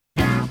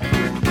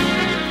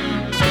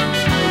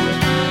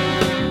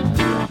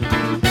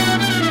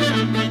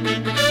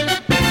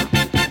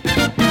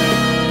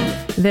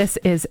This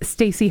is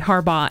Stacy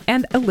Harbaugh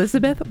and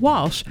Elizabeth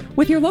Walsh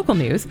with your local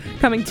news,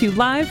 coming to you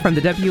live from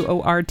the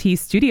WORT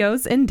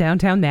studios in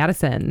downtown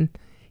Madison.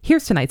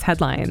 Here's tonight's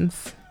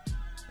headlines.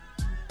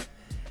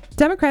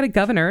 Democratic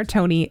Governor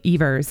Tony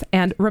Evers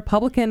and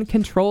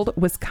Republican-controlled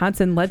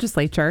Wisconsin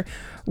legislature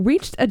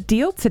reached a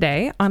deal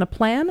today on a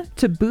plan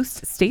to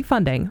boost state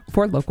funding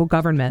for local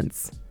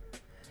governments.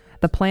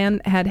 The plan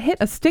had hit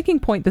a sticking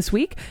point this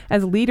week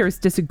as leaders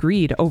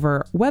disagreed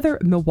over whether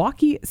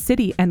Milwaukee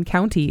City and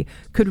County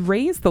could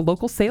raise the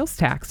local sales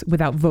tax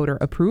without voter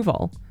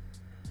approval.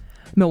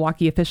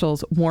 Milwaukee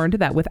officials warned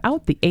that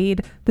without the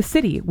aid, the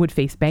city would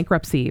face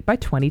bankruptcy by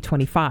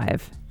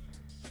 2025.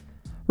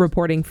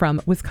 Reporting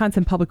from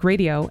Wisconsin Public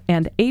Radio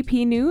and AP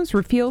News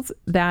reveals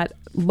that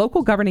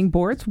local governing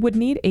boards would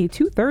need a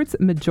 2/3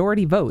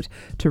 majority vote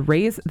to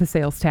raise the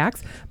sales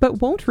tax,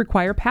 but won't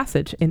require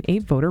passage in a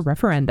voter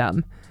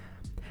referendum.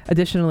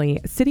 Additionally,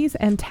 cities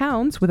and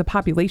towns with a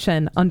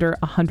population under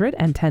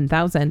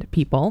 110,000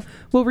 people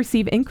will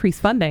receive increased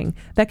funding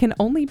that can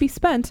only be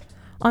spent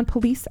on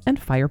police and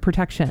fire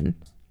protection.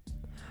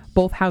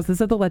 Both houses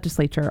of the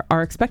legislature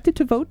are expected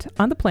to vote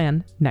on the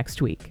plan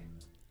next week.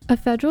 A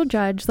federal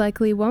judge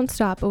likely won't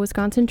stop a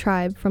Wisconsin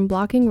tribe from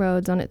blocking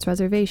roads on its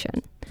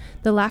reservation.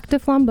 The Lac du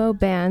Flambeau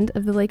Band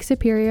of the Lake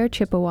Superior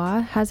Chippewa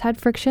has had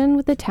friction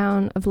with the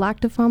town of Lac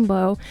du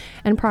Flambeau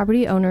and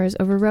property owners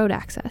over road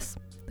access.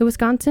 The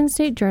Wisconsin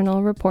State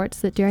Journal reports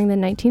that during the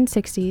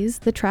 1960s,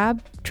 the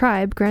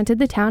tribe granted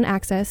the town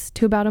access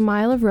to about a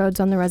mile of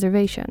roads on the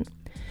reservation.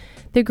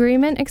 The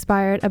agreement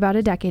expired about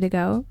a decade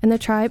ago, and the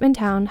tribe and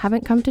town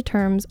haven't come to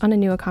terms on a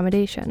new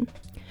accommodation.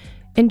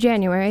 In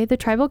January, the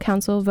tribal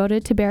council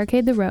voted to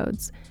barricade the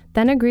roads,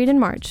 then agreed in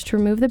March to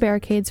remove the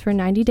barricades for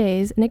 90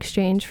 days in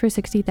exchange for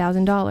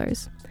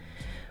 $60,000.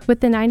 With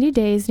the 90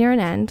 days near an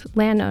end,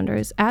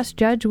 landowners asked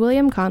Judge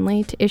William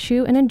Conley to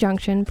issue an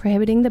injunction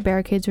prohibiting the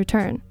barricades'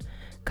 return.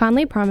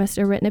 Conley promised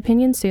a written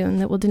opinion soon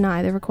that will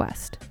deny the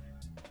request.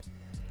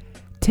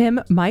 Tim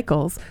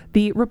Michels,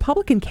 the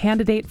Republican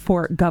candidate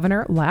for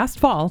governor last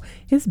fall,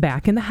 is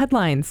back in the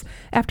headlines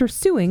after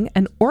suing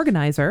an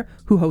organizer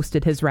who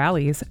hosted his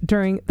rallies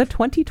during the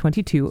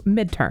 2022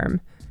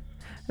 midterm.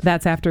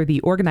 That's after the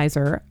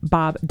organizer,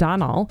 Bob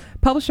Donnell,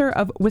 publisher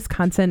of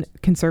Wisconsin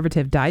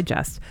Conservative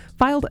Digest,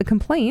 filed a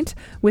complaint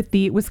with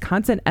the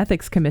Wisconsin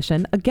Ethics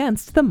Commission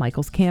against the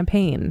Michels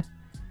campaign.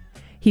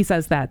 He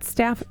says that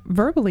staff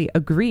verbally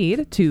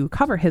agreed to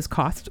cover his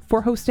costs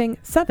for hosting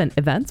 7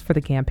 events for the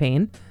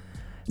campaign.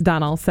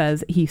 Donnell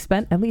says he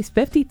spent at least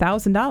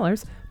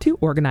 $50,000 to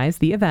organize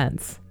the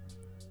events.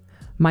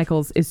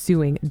 Michels is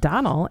suing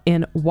Donnell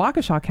in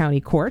Waukesha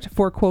County Court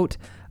for, quote,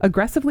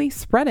 aggressively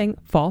spreading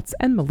false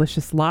and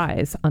malicious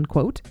lies,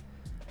 unquote.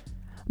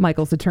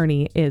 Michels'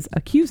 attorney is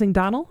accusing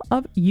Donnell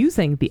of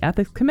using the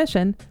Ethics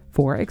Commission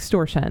for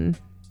extortion.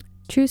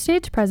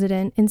 TruStage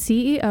president and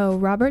CEO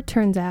Robert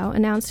Turnzow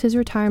announced his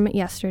retirement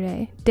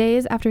yesterday,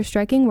 days after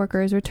striking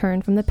workers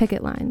returned from the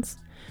picket lines.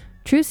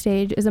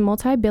 TruStage is a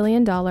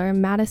multi-billion-dollar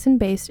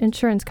Madison-based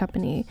insurance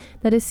company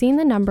that has seen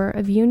the number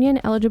of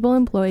union-eligible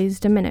employees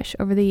diminish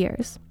over the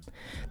years.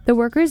 The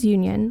workers'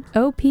 union,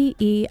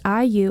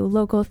 OPEIU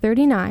Local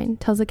 39,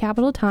 tells the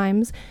Capital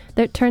Times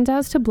that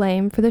Turnzow's to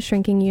blame for the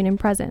shrinking union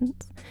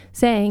presence,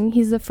 saying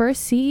he's the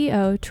first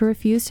CEO to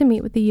refuse to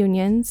meet with the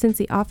union since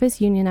the office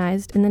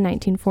unionized in the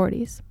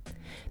 1940s.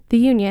 The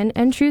union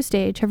and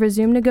TruStage have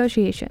resumed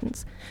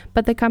negotiations,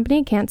 but the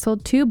company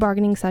canceled 2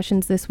 bargaining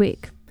sessions this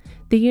week.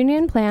 The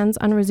union plans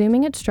on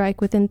resuming its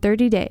strike within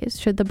 30 days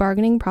should the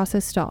bargaining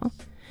process stall.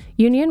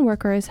 Union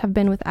workers have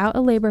been without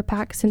a labor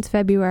pact since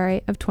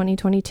February of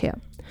 2022.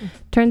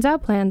 Turnzow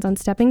plans on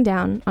stepping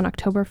down on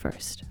October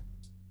 1st.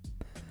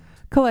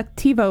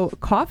 Collectivo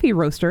Coffee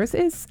Roasters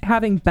is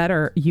having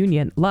better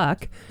union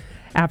luck.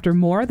 After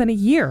more than a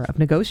year of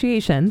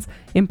negotiations,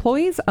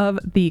 employees of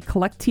the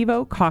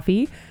Collectivo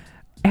Coffee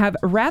have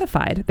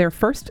ratified their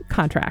first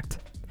contract.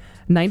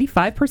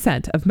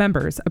 95% of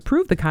members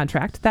approved the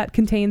contract that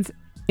contains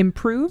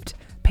improved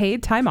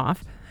paid time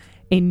off,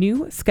 a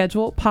new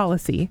schedule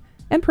policy,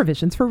 and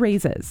provisions for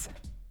raises.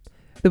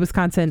 The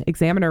Wisconsin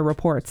Examiner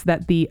reports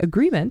that the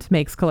agreement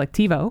makes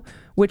Collectivo,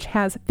 which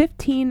has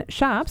 15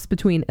 shops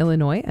between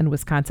Illinois and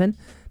Wisconsin,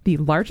 the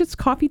largest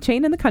coffee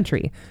chain in the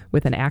country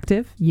with an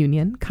active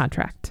union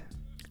contract.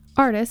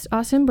 Artist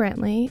Austin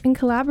Brantley, in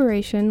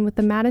collaboration with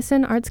the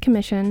Madison Arts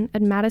Commission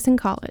at Madison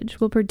College,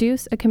 will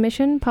produce a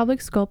commissioned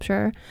public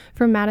sculpture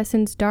for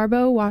Madison's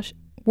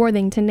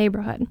Darbo-Worthington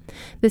neighborhood,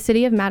 the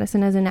city of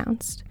Madison has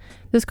announced.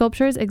 The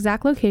sculpture's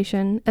exact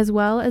location, as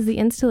well as the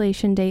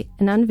installation date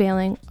and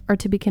unveiling, are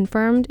to be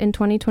confirmed in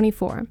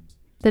 2024.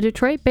 The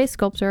Detroit-based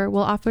sculptor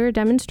will offer a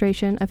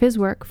demonstration of his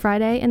work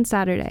Friday and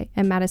Saturday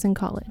at Madison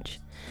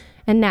College.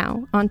 And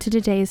now, on to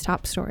today's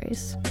top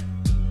stories.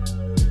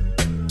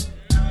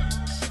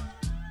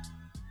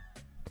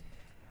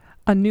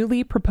 A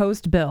newly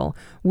proposed bill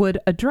would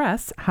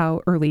address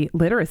how early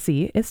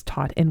literacy is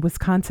taught in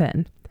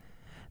Wisconsin.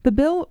 The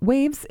bill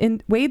wades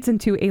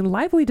into a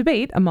lively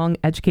debate among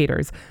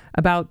educators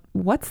about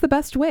what's the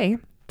best way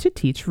to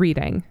teach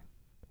reading.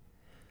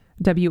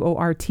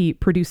 WORT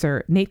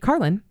producer Nate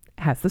Carlin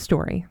has the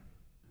story.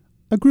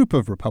 A group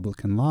of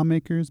Republican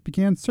lawmakers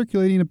began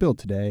circulating a bill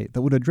today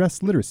that would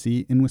address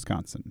literacy in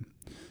Wisconsin.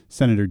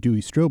 Senator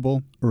Dewey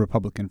Strobel, a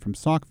Republican from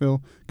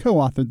Saukville,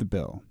 co-authored the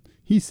bill.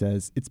 He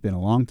says it's been a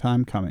long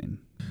time coming.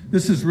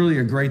 This is really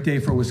a great day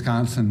for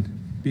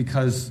Wisconsin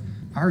because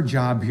our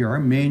job here, our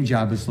main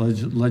job as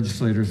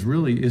legislators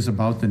really is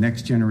about the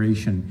next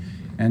generation.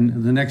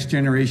 And the next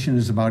generation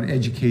is about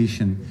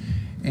education.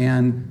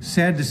 And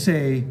sad to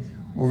say,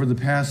 over the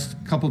past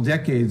couple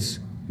decades,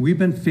 we've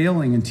been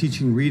failing in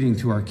teaching reading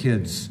to our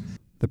kids.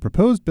 The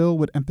proposed bill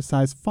would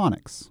emphasize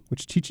phonics,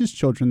 which teaches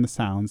children the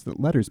sounds that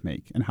letters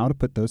make and how to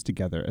put those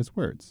together as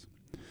words.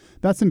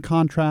 That's in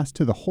contrast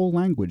to the whole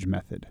language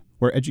method,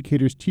 where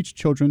educators teach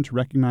children to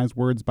recognize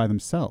words by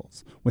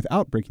themselves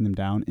without breaking them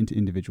down into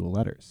individual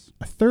letters.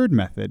 A third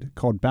method,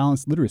 called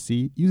balanced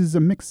literacy, uses a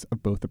mix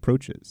of both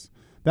approaches.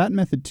 That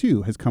method,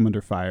 too, has come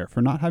under fire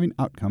for not having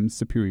outcomes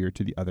superior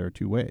to the other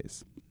two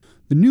ways.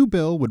 The new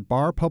bill would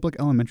bar public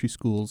elementary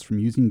schools from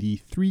using the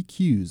 3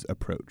 Qs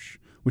approach,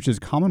 which is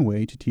a common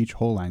way to teach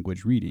whole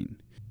language reading.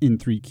 In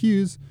 3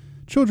 Qs,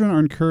 children are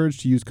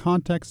encouraged to use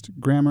context,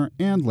 grammar,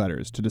 and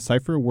letters to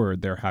decipher a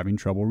word they're having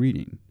trouble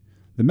reading.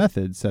 The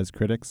method, says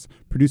critics,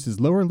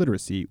 produces lower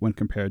literacy when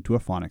compared to a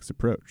phonics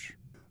approach.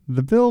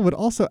 The bill would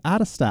also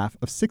add a staff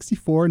of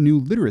 64 new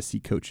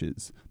literacy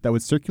coaches that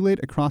would circulate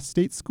across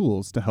state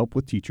schools to help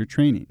with teacher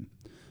training.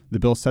 The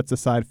bill sets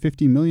aside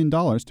 $50 million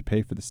to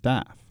pay for the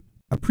staff.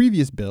 A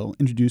previous bill,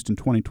 introduced in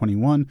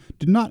 2021,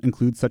 did not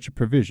include such a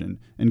provision,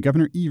 and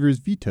Governor Evers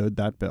vetoed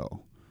that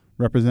bill.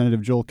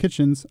 Representative Joel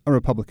Kitchens, a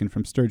Republican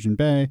from Sturgeon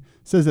Bay,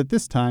 says that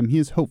this time he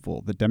is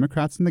hopeful that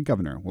Democrats and the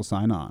governor will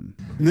sign on.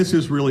 And this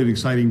is really an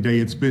exciting day.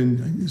 It's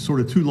been sort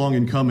of too long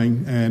in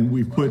coming, and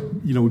we've put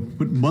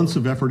months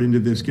of effort into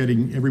this,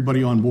 getting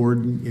everybody on board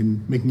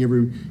and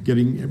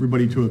getting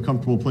everybody to a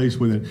comfortable place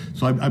with it.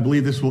 So I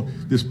believe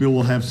this bill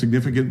will have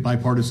significant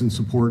bipartisan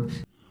support.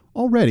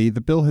 Already,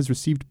 the bill has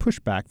received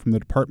pushback from the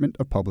Department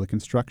of Public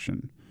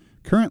Instruction.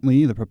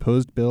 Currently, the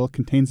proposed bill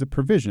contains a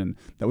provision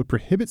that would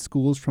prohibit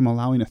schools from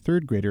allowing a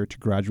third grader to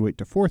graduate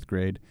to fourth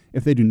grade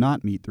if they do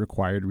not meet the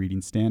required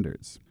reading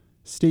standards.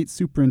 State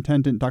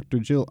Superintendent Dr.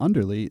 Jill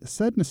Underly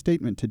said in a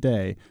statement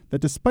today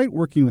that despite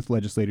working with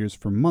legislators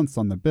for months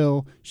on the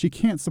bill, she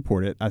can't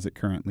support it as it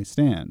currently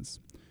stands.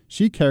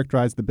 She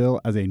characterized the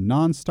bill as a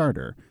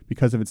non-starter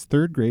because of its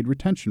third grade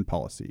retention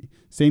policy,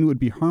 saying it would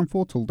be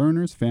harmful to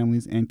learners,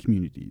 families, and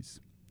communities.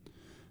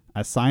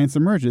 As science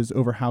emerges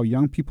over how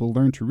young people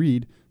learn to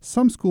read,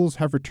 some schools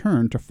have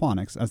returned to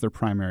phonics as their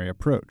primary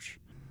approach.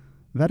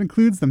 That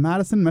includes the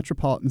Madison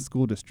Metropolitan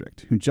School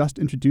District, who just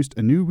introduced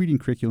a new reading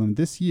curriculum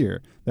this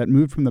year that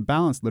moved from the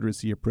balanced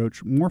literacy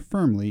approach more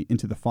firmly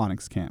into the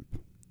phonics camp.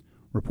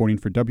 Reporting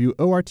for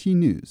WORT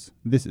News,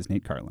 this is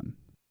Nate Carlin.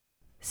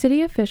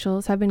 City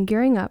officials have been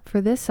gearing up for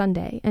this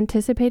Sunday,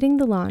 anticipating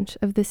the launch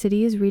of the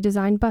city's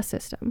redesigned bus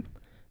system.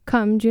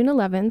 Come June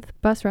 11th,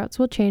 bus routes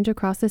will change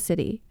across the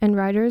city, and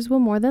riders will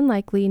more than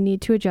likely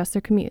need to adjust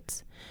their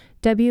commutes.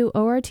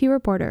 WORT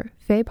reporter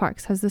Faye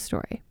Parks has the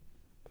story.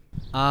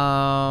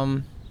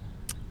 I'm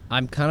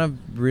kind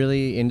of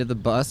really into the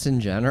bus in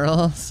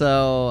general,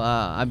 so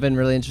I've been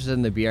really interested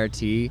in the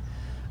BRT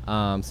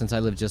since I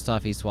live just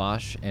off East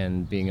Wash,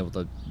 and being able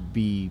to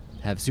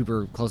have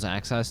super close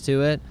access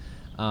to it.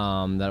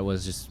 That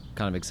was just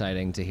kind of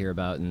exciting to hear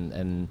about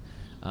and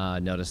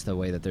notice the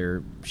way that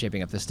they're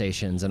shaping up the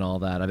stations and all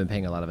that. I've been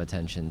paying a lot of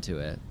attention to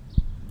it.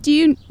 Do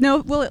you know,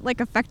 will it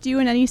affect you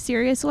in any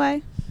serious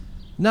way?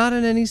 Not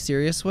in any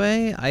serious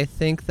way. I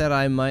think that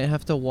I might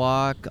have to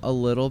walk a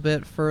little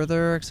bit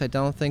further because I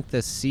don't think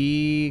the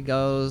C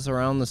goes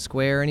around the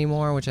square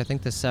anymore, which I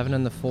think the 7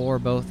 and the 4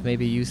 both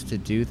maybe used to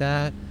do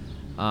that.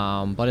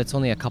 But it's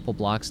only a couple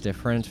blocks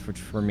different, which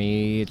for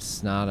me,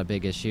 it's not a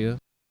big issue.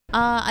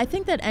 I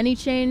think that any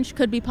change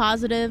could be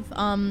positive.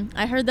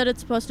 I heard that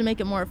it's supposed to make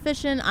it more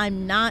efficient. I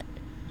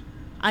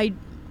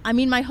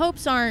mean, my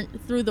hopes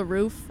aren't through the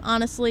roof,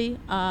 honestly.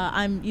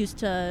 I'm used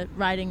to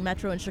riding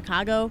Metro in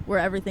Chicago, where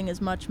everything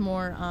is much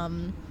more,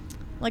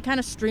 kind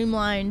of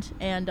streamlined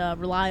and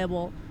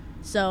reliable.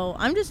 So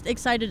I'm just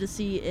excited to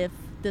see if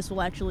this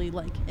will actually,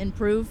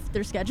 improve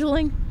their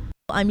scheduling.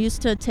 I'm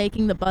used to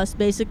taking the bus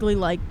basically,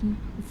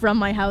 from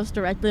my house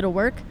directly to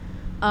work.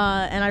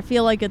 And I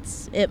feel like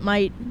it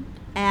might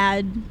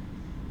add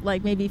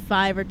maybe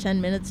 5 or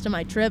 10 minutes to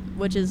my trip,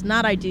 which is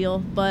not ideal,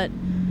 but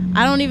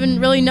I don't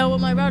even really know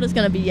what my route is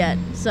going to be yet,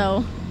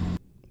 so.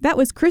 That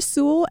was Chris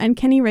Sewell and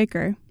Kenny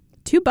Raker,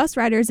 2 bus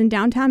riders in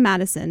downtown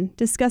Madison,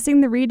 discussing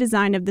the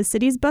redesign of the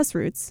city's bus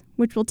routes,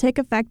 which will take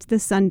effect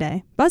this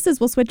Sunday. Buses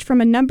will switch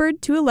from a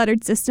numbered to a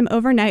lettered system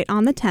overnight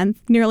on the 10th.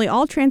 Nearly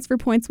all transfer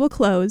points will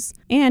close,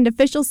 and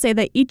officials say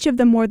that each of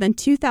the more than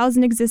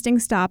 2,000 existing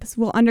stops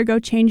will undergo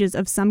changes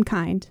of some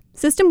kind.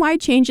 System-wide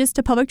changes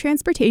to public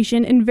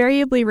transportation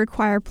invariably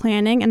require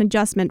planning and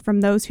adjustment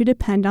from those who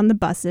depend on the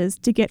buses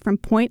to get from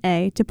point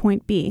A to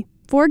point B.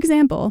 For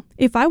example,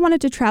 if I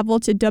wanted to travel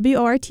to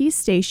WORT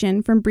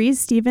station from Breeze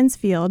Stevens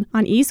Field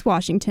on East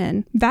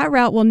Washington, that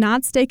route will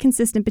not stay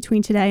consistent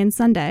between today and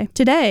Sunday.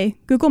 Today,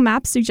 Google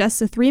Maps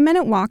suggests a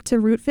 3-minute walk to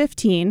Route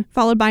 15,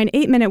 followed by an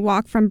 8-minute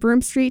walk from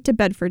Broome Street to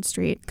Bedford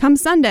Street. Come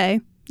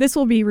Sunday, this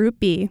will be Route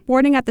B,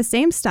 boarding at the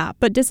same stop,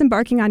 but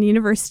disembarking on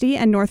University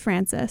and North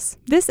Francis.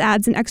 This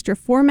adds an extra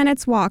 4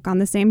 minutes walk on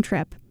the same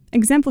trip,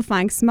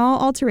 exemplifying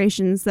small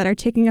alterations that are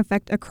taking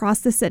effect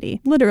across the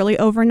city, literally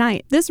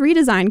overnight. This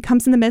redesign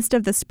comes in the midst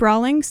of the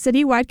sprawling,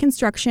 citywide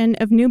construction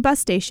of new bus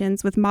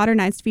stations with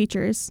modernized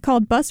features,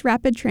 called Bus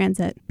Rapid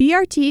Transit.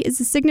 BRT is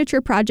a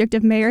signature project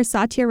of Mayor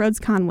Satya Rhodes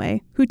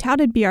Conway, who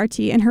touted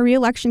BRT in her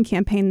re-election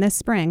campaign this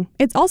spring.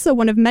 It's also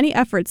one of many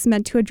efforts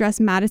meant to address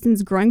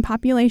Madison's growing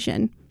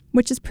population,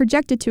 which is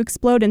projected to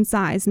explode in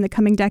size in the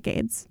coming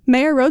decades.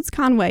 Mayor Rhodes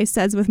Conway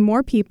says with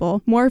more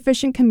people, more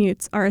efficient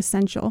commutes are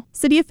essential.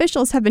 City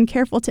officials have been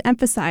careful to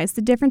emphasize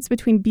the difference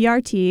between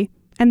BRT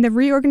and the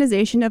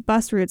reorganization of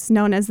bus routes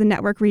known as the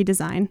network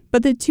redesign.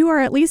 But the two are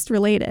at least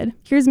related.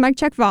 Here's Mike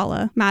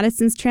Czechvala,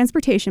 Madison's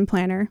transportation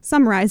planner,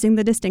 summarizing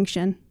the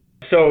distinction.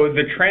 So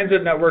the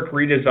transit network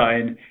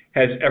redesign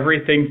has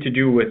everything to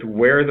do with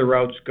where the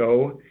routes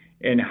go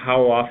and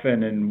how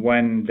often and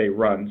when they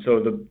run. So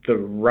the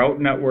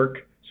route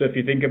network, so if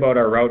you think about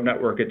our route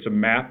network, it's a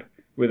map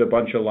with a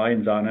bunch of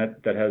lines on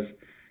it that has,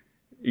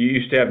 you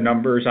used to have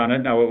numbers on it,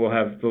 now it will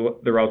have,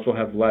 the routes will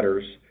have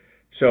letters.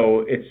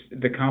 So it's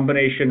the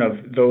combination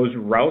of those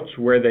routes,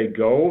 where they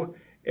go,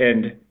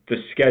 and the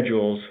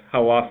schedules,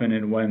 how often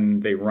and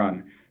when they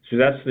run. So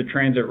that's the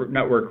transit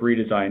network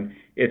redesign.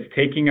 It's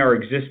taking our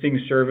existing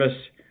service,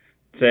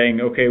 saying,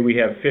 okay, we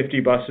have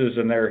 50 buses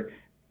and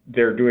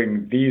they're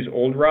doing these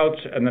old routes,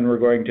 and then we're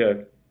going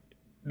to,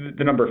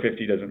 the number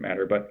 50 doesn't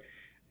matter, but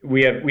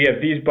we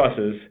have these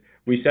buses.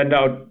 We send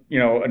out,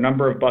 a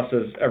number of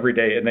buses every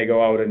day, and they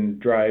go out and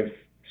drive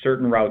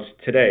certain routes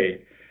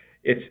today.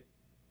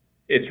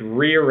 It's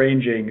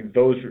rearranging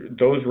those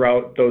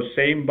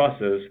same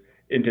buses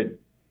into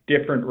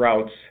different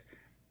routes,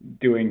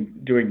 doing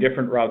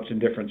different routes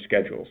and different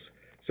schedules.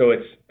 So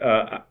it's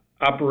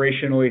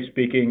operationally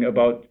speaking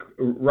about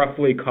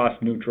roughly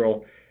cost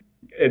neutral.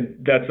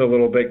 That's a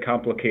little bit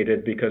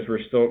complicated because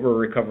we're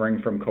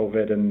recovering from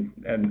COVID and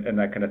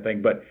that kind of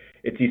thing, but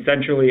it's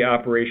essentially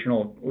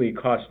operationally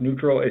cost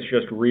neutral. It's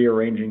just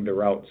rearranging the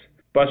routes.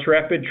 Bus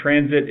Rapid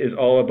Transit is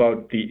all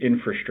about the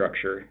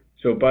infrastructure.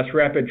 So Bus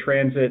Rapid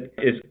Transit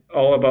is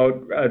all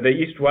about, the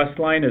East-West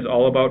line is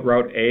all about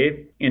Route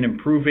A and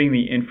improving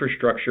the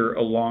infrastructure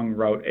along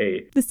Route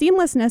A. The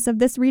seamlessness of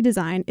this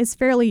redesign is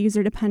fairly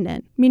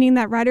user-dependent, meaning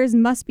that riders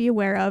must be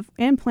aware of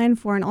and plan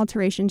for an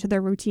alteration to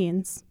their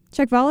routines.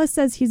 Czechvala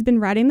says he's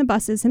been riding the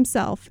buses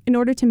himself in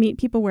order to meet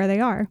people where they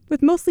are,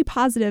 with mostly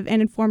positive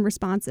and informed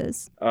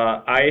responses.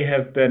 I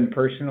have been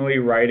personally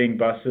riding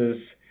buses,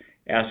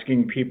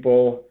 asking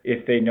people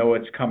if they know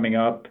it's coming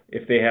up,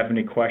 if they have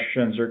any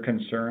questions or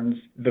concerns.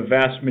 The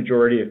vast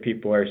majority of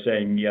people are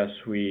saying, yes,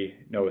 we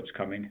know it's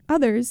coming.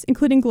 Others,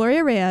 including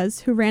Gloria Reyes,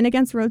 who ran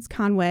against Rhodes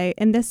Conway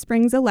in this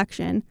spring's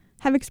election,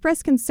 have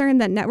expressed concern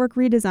that network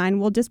redesign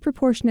will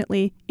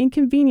disproportionately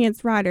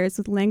inconvenience riders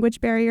with language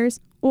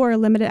barriers or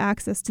limited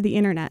access to the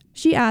internet.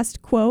 She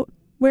asked, quote,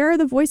 "Where are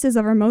the voices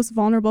of our most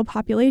vulnerable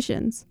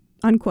populations?"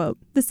 Unquote.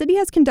 The city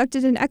has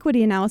conducted an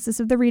equity analysis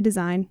of the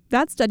redesign.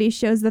 That study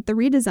shows that the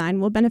redesign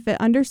will benefit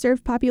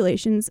underserved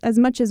populations as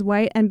much as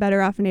white and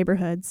better off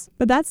neighborhoods.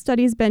 But that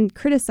study's been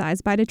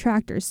criticized by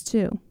detractors,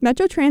 too.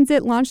 Metro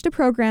Transit launched a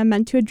program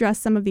meant to address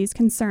some of these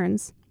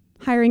concerns,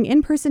 hiring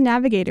in-person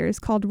navigators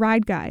called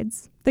ride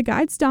guides. The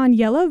guides don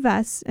yellow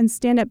vests and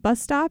stand at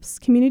bus stops,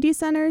 community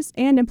centers,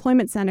 and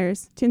employment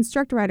centers to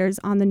instruct riders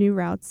on the new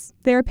routes.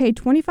 They are paid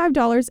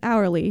 $25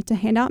 hourly to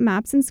hand out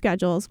maps and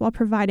schedules while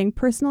providing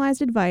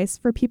personalized advice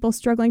for people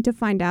struggling to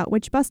find out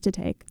which bus to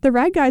take. The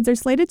ride guides are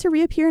slated to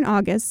reappear in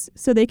August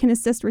so they can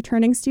assist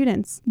returning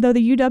students, though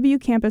the UW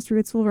campus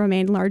routes will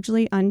remain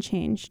largely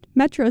unchanged.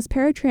 Metro's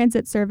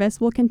paratransit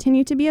service will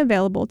continue to be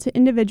available to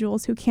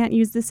individuals who can't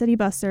use the city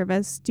bus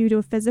service due to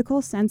a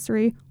physical,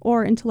 sensory,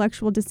 or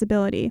intellectual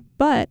disability,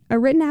 but a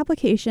written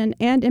application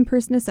and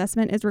in-person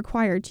assessment is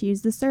required to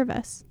use the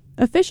service.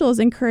 Officials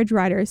encourage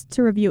riders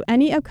to review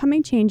any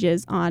upcoming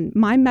changes on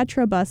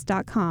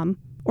mymetrobus.com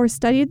or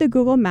study the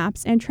Google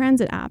Maps and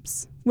transit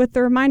apps, with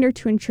the reminder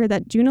to ensure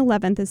that June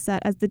 11th is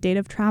set as the date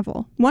of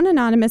travel. One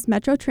anonymous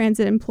Metro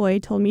Transit employee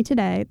told me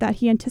today that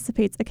he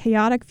anticipates a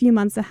chaotic few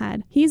months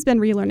ahead. He's been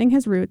relearning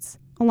his routes,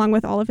 along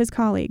with all of his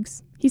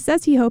colleagues. He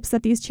says he hopes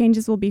that these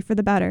changes will be for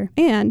the better.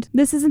 And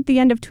this isn't the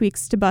end of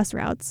tweaks to bus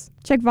routes.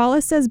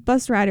 Czechvala says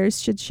bus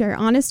riders should share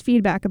honest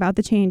feedback about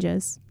the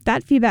changes.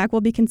 That feedback will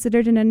be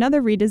considered in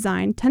another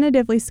redesign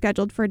tentatively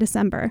scheduled for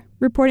December.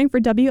 Reporting for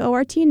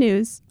WORT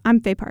News, I'm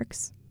Faye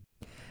Parks.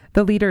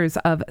 The leaders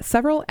of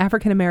several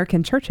African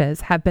American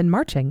churches have been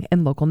marching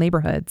in local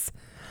neighborhoods.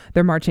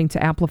 They're marching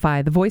to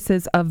amplify the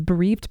voices of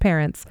bereaved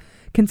parents,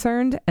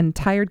 concerned and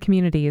tired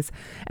communities,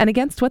 and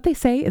against what they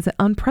say is an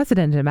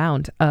unprecedented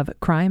amount of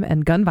crime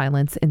and gun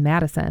violence in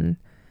Madison.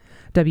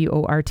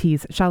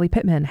 WORT's Shali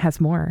Pittman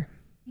has more.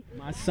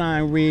 My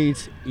sign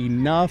reads,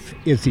 "Enough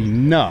is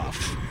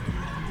enough.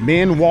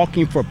 Men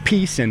walking for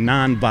peace and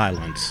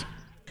nonviolence."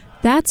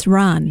 That's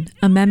Ron,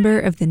 a member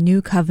of the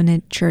New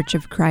Covenant Church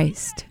of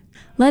Christ.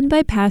 Led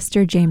by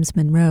Pastor James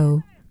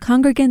Monroe,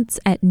 congregants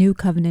at New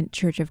Covenant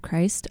Church of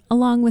Christ,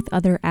 along with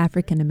other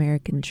African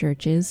American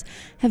churches,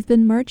 have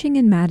been marching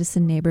in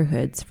Madison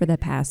neighborhoods for the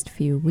past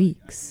few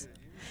weeks.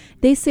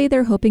 They say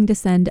they're hoping to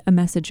send a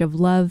message of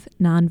love,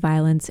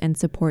 nonviolence, and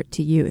support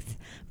to youth,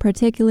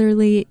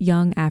 particularly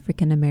young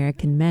African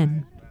American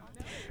men.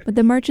 But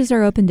the marches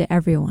are open to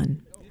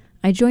everyone.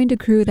 I joined a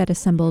crew that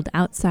assembled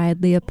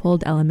outside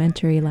Leopold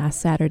Elementary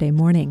last Saturday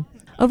morning.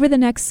 Over the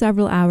next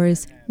several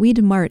hours,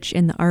 we'd march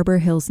in the Arbor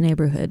Hills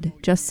neighborhood,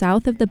 just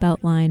south of the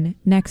Beltline,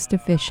 next to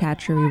Fish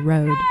Hatchery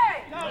Road.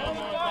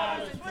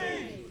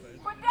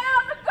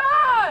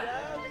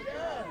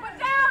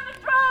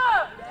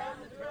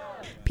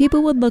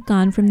 People would look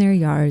on from their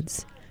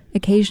yards.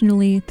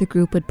 Occasionally, the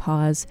group would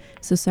pause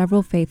so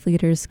several faith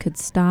leaders could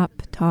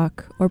stop,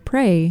 talk, or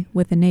pray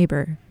with a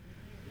neighbor.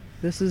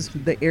 This is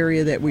the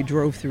area that we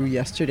drove through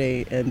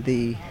yesterday, and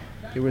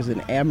there was an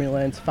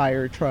ambulance,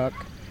 fire truck,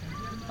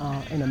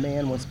 and a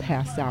man was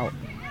passed out,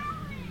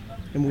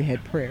 and we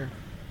had prayer.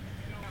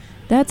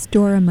 That's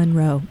Dora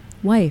Monroe,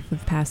 wife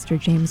of Pastor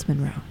James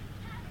Monroe.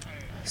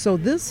 So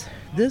this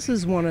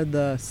is one of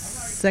the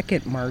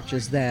second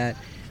marches that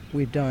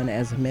we've done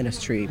as a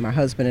ministry. My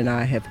husband and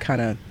I have kind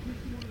of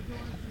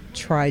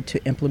tried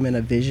to implement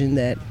a vision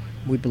that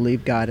we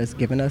believe God has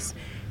given us.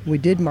 We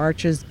did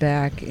marches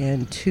back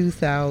in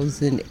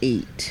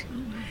 2008,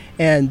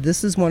 and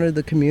this is one of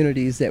the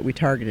communities that we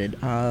targeted.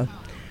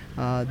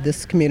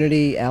 This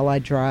community,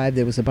 Allied Drive,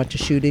 there was a bunch of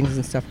shootings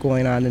and stuff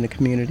going on in the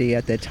community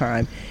at that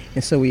time,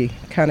 and so we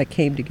kind of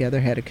came together,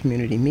 had a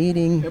community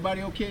meeting.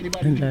 Everybody okay?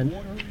 Anybody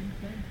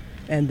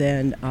and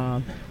then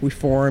we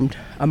formed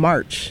a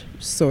march,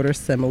 sort of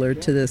similar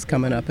to this,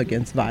 coming up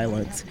against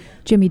violence.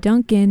 Jimmy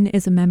Duncan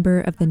is a member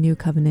of the New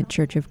Covenant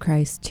Church of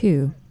Christ,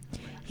 too.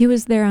 He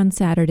was there on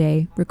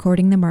Saturday,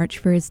 recording the march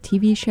for his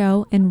TV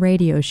show and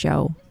radio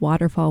show,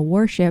 Waterfall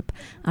Worship,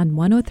 on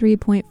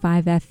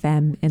 103.5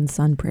 FM in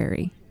Sun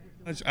Prairie.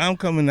 I'm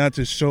coming out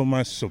to show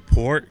my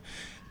support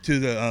to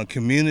the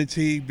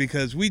community,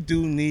 because we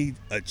do need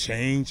a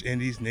change in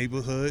these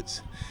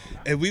neighborhoods.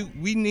 And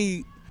we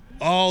need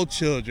all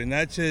children,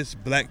 not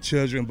just black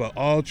children, but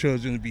all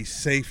children to be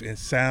safe and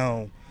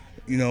sound,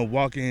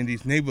 walking in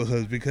these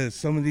neighborhoods, because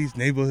some of these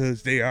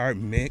neighborhoods, they are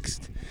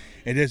mixed,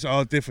 and there's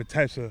all different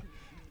types of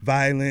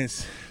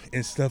violence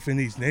and stuff in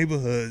these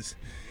neighborhoods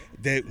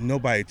that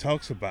nobody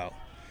talks about.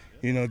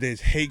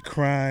 There's hate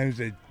crimes,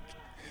 there's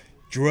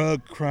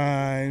drug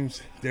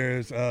crimes,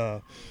 there's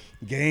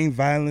gang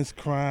violence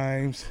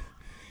crimes.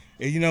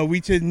 And, we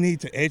just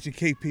need to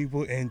educate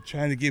people and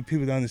trying to get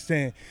people to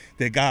understand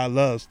that God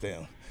loves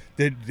them,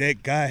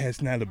 that God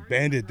has not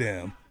abandoned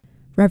them.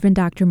 Reverend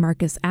Dr.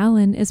 Marcus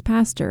Allen is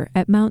pastor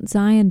at Mount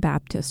Zion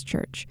Baptist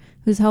Church,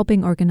 who's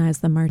helping organize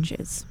the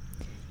marches.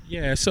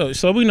 Yeah, so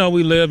we know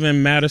we live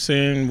in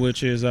Madison,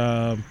 which is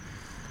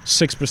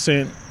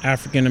 6%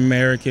 African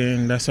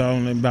American. That's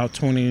only about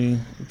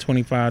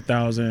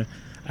 25,000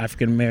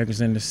 African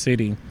Americans in the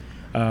city.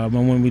 But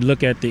when we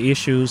look at the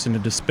issues and the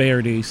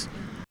disparities,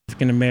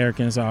 African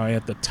Americans are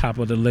at the top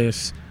of the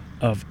list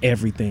of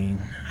everything: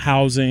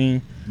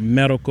 housing,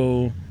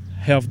 medical,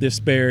 health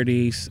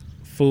disparities,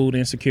 food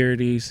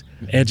insecurities,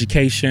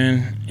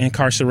 education,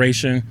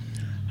 incarceration.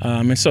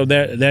 And so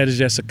that is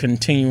just a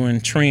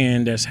continuing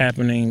trend that's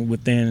happening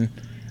within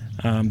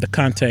the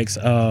context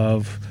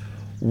of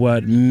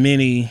what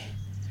many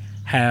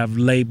have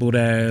labeled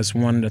as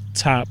one of the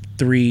top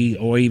 3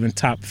 or even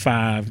top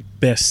 5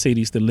 best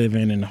cities to live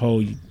in the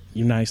whole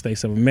United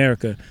States of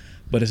America.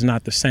 But it's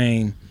not the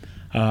same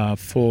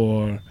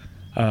for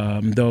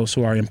those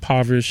who are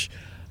impoverished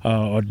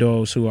or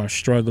those who are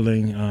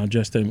struggling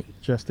just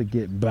to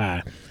get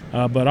by.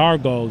 But our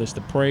goal is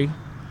to pray,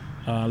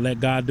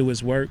 let God do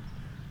his work,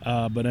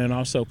 but then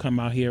also come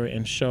out here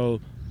and show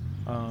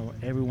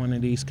everyone in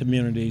these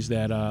communities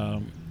that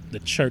the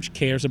church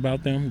cares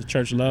about them, the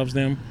church loves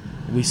them,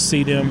 we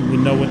see them, we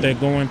know what they're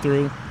going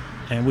through,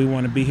 and we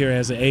want to be here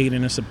as an aid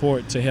and a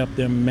support to help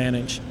them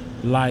manage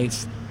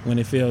life when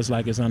it feels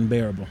like it's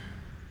unbearable.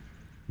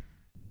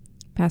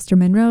 Pastor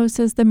Monroe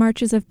says the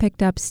marches have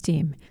picked up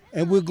steam.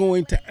 And we're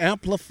going to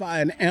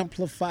amplify and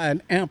amplify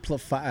and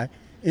amplify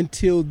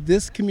until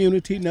this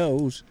community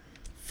knows,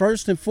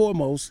 first and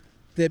foremost,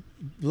 that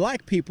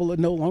black people are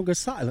no longer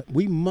silent.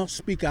 We must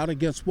speak out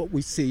against what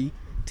we see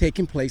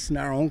taking place in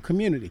our own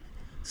community.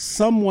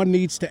 Someone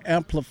needs to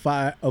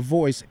amplify a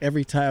voice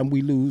every time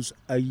we lose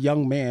a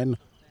young man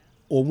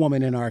or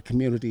woman in our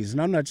communities.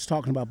 And I'm not just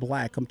talking about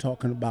black, I'm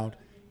talking about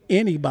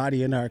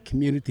anybody in our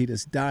community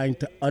that's dying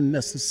to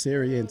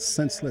unnecessary and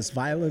senseless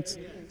violence.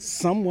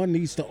 Someone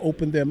needs to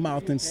open their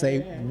mouth and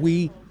say,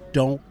 we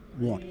don't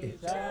want it.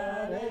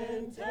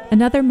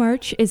 Another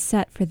march is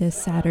set for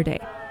this Saturday.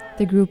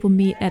 The group will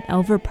meet at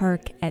Elver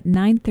Park at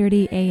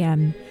 9:30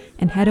 a.m.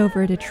 and head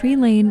over to Tree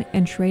Lane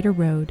and Schrader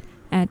Road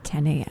at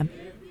 10 a.m.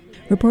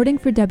 Reporting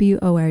for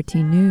WORT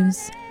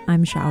News,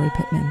 I'm Shali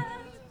Pittman.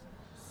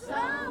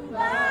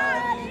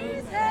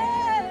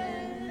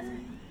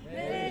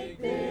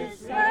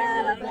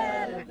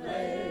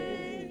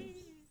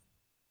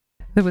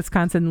 The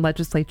Wisconsin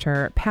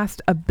legislature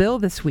passed a bill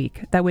this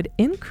week that would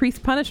increase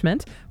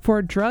punishment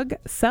for drug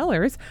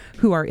sellers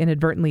who are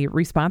inadvertently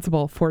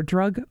responsible for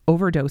drug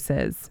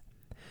overdoses.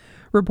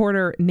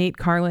 Reporter Nate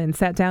Carlin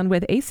sat down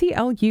with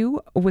ACLU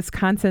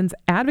Wisconsin's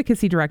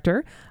advocacy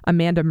director,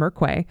 Amanda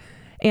Merkway,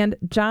 and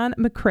John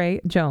McCrae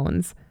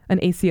Jones, an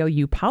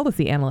ACLU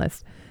policy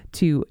analyst,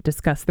 to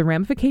discuss the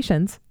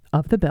ramifications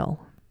of the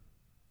bill.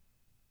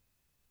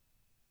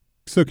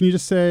 So can you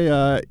just say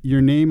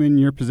your name and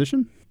your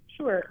position?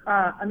 Sure.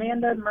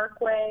 Amanda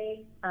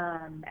Merkway,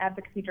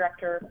 Advocacy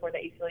Director for the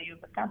ACLU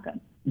of Wisconsin.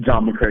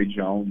 John McCrae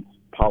Jones,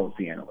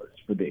 Policy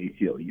Analyst for the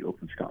ACLU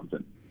of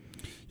Wisconsin.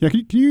 Yeah,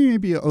 can you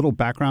maybe a little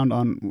background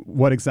on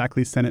what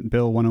exactly Senate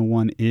Bill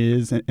 101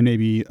 is and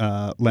maybe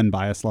Len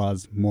bias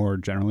laws more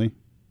generally?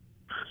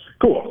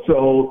 Cool.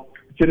 So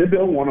Senate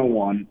Bill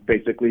 101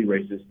 basically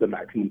raises the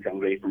maximum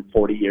penalty from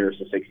 40 years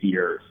to 60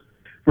 years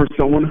for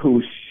someone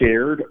who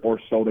shared or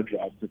sold a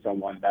drug to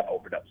someone that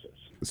overdoses.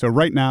 So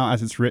right now,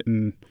 as it's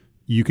written,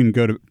 you can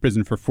go to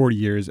prison for 40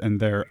 years and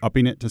they're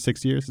upping it to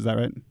 6 years. Is that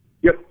right?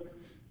 Yep,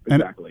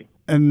 exactly.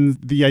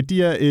 And the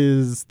idea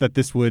is that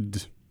this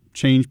would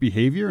change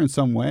behavior in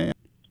some way?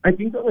 I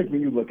think that when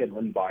you look at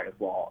Len bias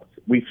laws,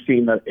 we've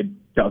seen that it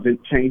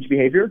doesn't change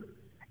behavior.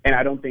 And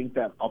I don't think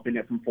that upping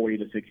it from 40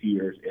 to 60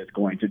 years is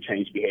going to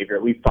change behavior.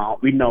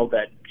 We know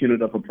that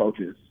punitive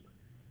approaches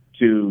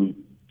to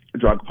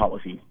drug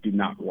policy do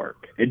not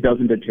work. It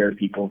doesn't deter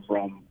people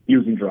from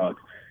using drugs.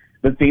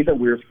 The thing that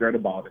we're scared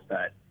about is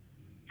that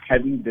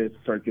having this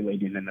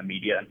circulating in the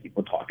media and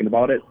people talking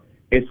about it,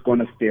 it's going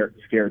to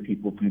scare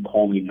people from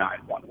calling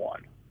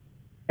 911.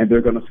 And they're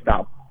going to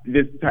stop.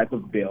 This type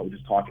of bill,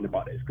 just talking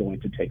about it, is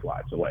going to take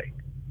lives away.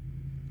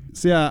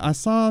 So yeah, I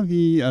saw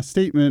the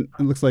statement,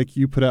 it looks like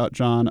you put out,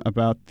 John,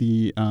 about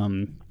the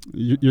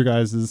your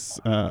guys'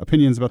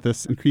 opinions about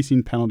this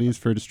increasing penalties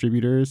for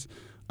distributors.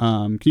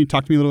 Can you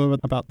talk to me a little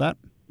bit about that?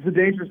 The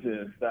danger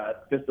is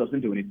that this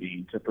doesn't do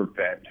anything to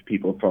prevent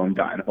people from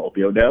dying of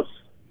opioid deaths.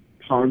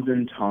 Tons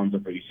and tons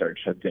of research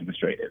has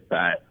demonstrated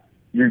that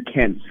you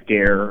can't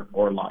scare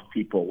or lock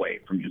people away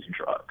from using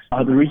drugs.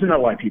 The reason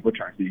that why people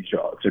turn to these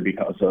drugs are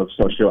because of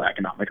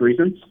socioeconomic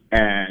reasons,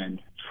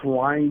 and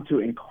trying to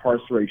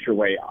incarcerate your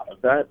way out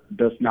of that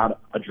does not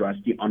address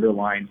the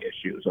underlying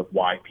issues of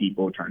why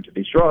people turn to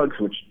these drugs,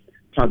 which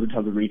tons and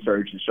tons of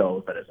research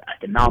shows that it's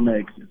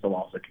economics, it's a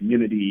loss of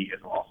community,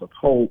 it's a loss of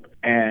hope,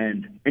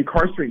 and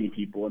incarcerating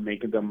people and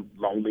making them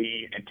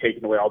lonely and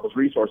taking away all those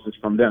resources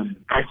from them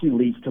actually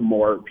leads to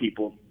more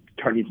people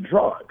turning to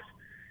drugs.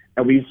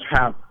 And we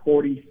have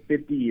 40,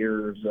 50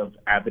 years of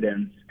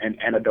evidence and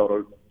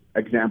anecdotal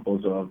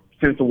examples of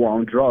since the war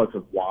on drugs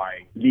of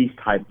why these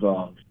types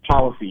of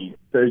policies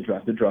to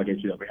address the drug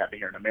issue that we have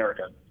here in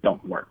America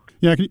don't work.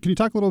 Yeah, can you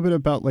talk a little bit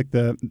about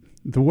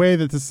the way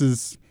that this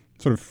is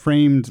sort of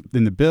framed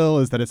in the bill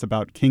is that it's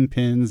about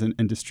kingpins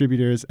and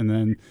distributors, and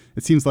then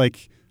it seems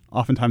like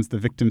oftentimes the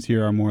victims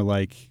here are more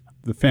like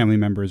the family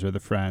members or the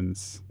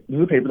friends.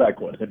 There's a paper that I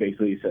quoted that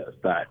basically says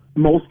that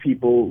most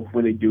people,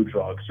 when they do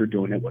drugs, are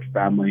doing it with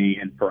family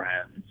and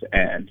friends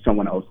and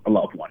someone else, a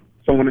loved one,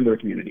 someone in their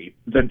community.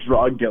 The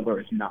drug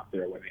dealer is not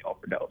there when they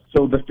overdose.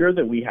 So the fear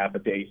that we have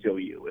at the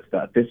ACLU is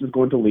that this is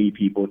going to lead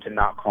people to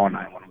not call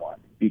 911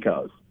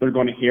 because they're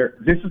going to hear,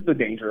 this is the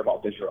danger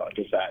about this drug,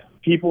 is that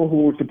people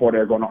who support it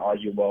are going to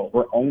argue, well,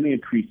 we're only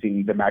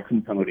increasing the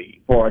maximum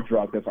penalty for a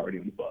drug that's already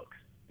in the books.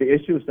 The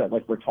issue is that,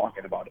 we're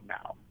talking about it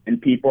now, and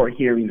people are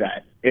hearing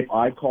that if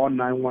I call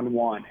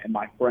 911 and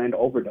my friend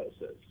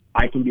overdoses,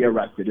 I can be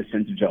arrested and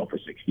sent to jail for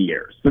 60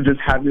 years. So just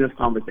having this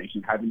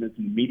conversation, having this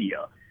in the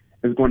media,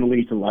 is going to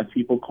lead to less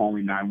people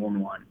calling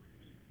 911.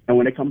 And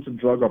when it comes to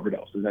drug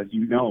overdoses, as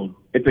you know,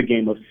 it's a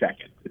game of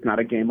seconds. It's not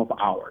a game of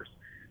hours.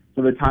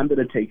 So the time that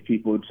it takes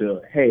people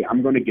to, hey,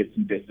 I'm going to get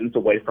some distance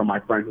away from my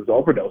friend who's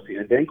overdosing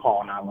and then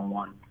call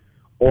 911,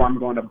 or I'm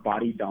going to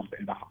body dump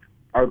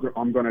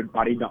I'm going to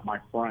body dump my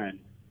friend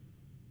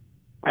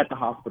at the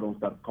hospital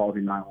instead of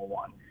calling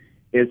 911.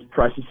 It's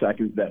precious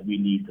seconds that we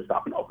need to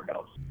stop an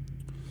overdose.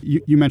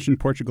 You mentioned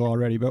Portugal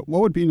already, but what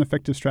would be an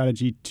effective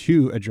strategy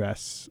to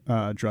address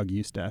drug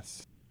use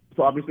deaths?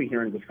 So obviously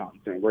here in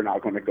Wisconsin, we're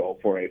not going to go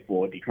for a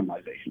full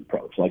decriminalization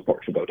approach like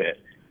Portugal did.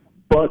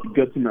 But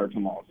Good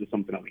Samaritan laws is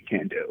something that we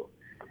can do.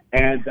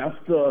 And that's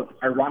the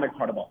ironic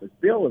part about this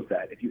bill is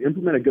that if you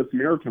implement a Good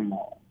Samaritan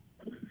law,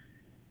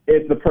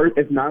 if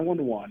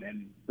 911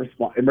 and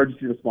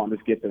emergency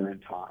responders get there in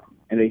time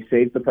and they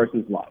save the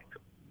person's life,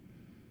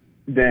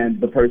 then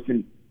the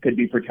person could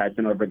be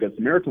protected under the Good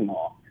Samaritan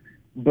law.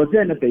 But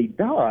then if they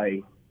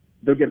die,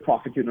 they'll get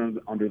prosecuted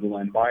under the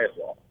Len bias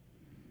law,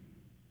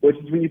 which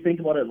is, when you think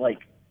about it,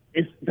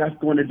 that's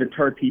going to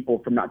deter people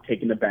from not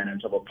taking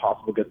advantage of a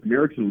possible Good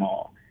Samaritan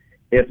law.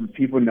 If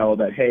people know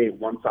that, hey,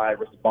 once I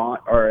respond,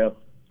 or if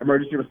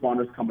emergency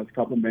responders come a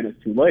couple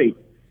minutes too late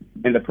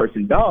and the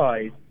person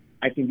dies,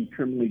 I can be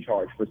criminally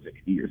charged for 60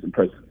 years in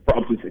prison, for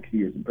up to 60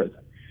 years in prison.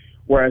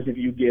 Whereas if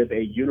you give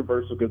a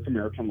universal Good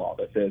Samaritan law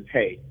that says,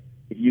 hey,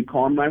 if you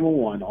call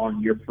 911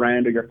 on your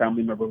friend or your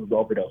family member who's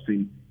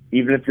overdosing,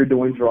 even if you're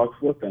doing drugs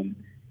with them,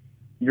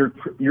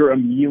 you're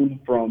immune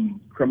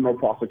from criminal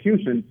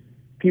prosecution.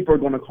 People are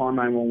going to call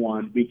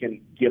 911. We can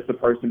give the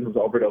person who's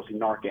overdosing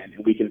Narcan,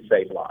 and we can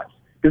save lives.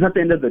 Because at the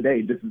end of the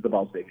day, this is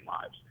about saving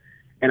lives.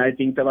 And I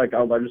think that like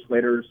our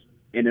legislators,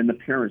 in an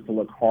appearance to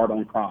look hard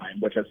on crime,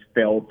 which has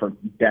failed for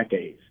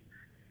decades,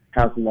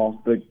 has lost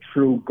the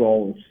true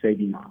goal of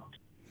saving lives.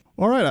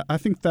 All right. I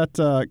think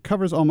that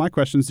covers all my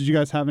questions. Did you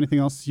guys have anything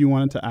else you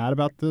wanted to add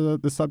about the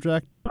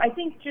subject? I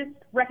think just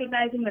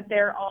recognizing that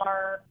there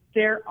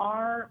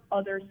are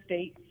other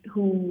states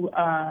who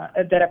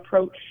that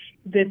approach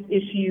this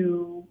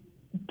issue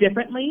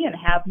differently and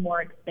have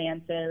more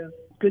expansive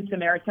Good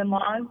Samaritan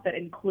laws that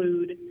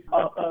include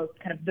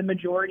kind of the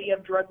majority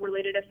of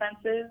drug-related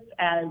offenses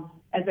as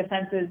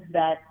offenses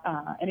that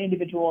an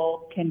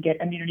individual can get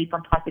immunity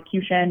from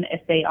prosecution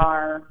if they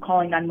are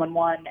calling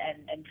 911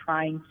 and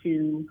trying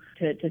to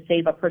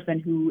save a person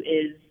who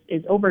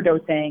is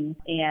overdosing.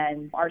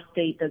 And our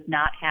state does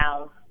not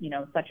have,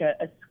 such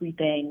a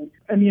sweeping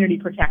immunity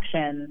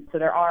protection. So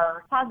there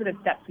are positive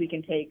steps we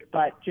can take,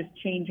 but just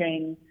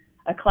changing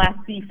a Class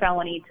C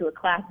felony to a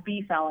Class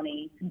B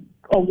felony.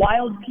 A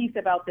wild piece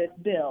about this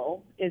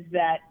bill is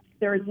that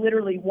there is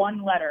literally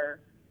one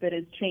letter that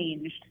is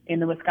changed in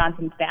the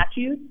Wisconsin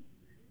statute,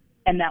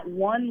 and that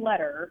one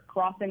letter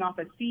crossing off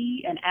a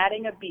C and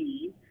adding a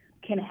B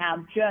can have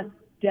just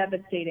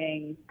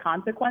devastating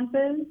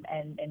consequences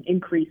and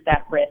increase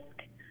that risk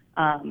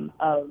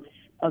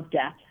of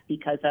death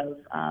because of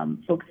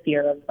folks'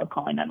 fear of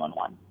calling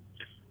 911.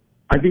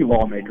 I think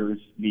lawmakers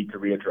need to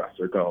readdress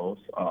their goals.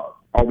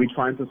 Are we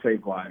trying to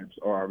save lives,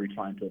 or are we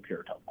trying to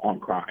appear tough on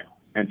crime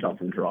and tough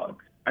on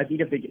drugs? I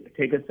think if they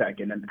take a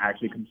second and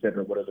actually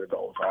consider what their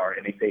goals are,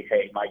 and they say,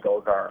 hey, my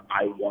goals are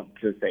I want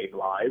to save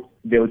lives,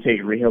 they'll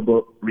take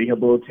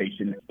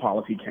rehabilitation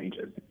policy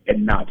changes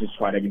and not just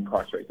try to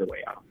incarcerate their way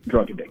out.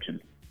 Drug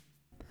addiction.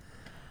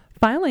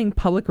 Filing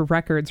public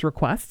records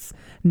requests,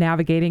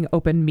 navigating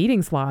open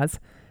meetings laws,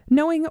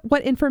 knowing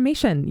what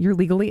information you're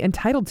legally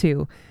entitled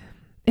to.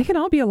 It can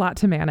all be a lot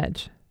to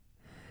manage.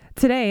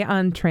 Today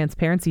on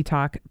Transparency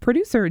Talk,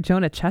 producer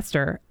Jonah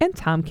Chester and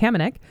Tom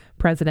Kamenek,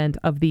 president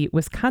of the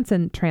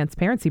Wisconsin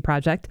Transparency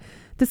Project,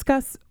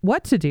 discuss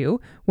what to do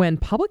when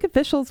public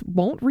officials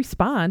won't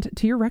respond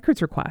to your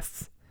records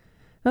requests.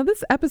 Now,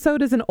 this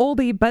episode is an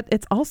oldie, but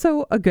it's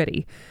also a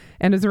goodie.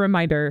 And as a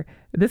reminder,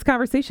 this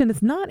conversation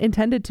is not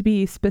intended to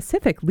be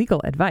specific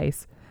legal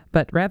advice,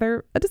 but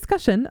rather a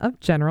discussion of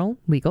general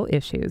legal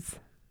issues.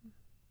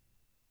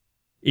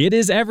 It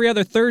is every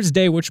other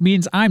Thursday, which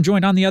means I'm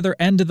joined on the other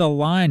end of the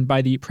line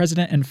by the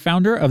president and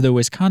founder of the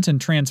Wisconsin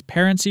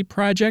Transparency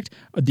Project,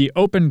 the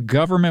open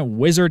government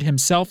wizard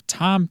himself,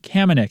 Tom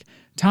Kamenek.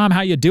 Tom, how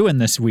you doing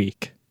this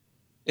week?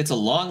 It's a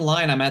long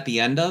line I'm at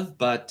the end of,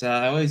 but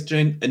I always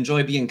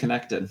enjoy being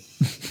connected.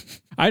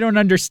 I don't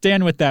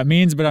understand what that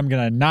means, but I'm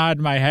going to nod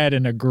my head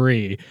and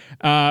agree.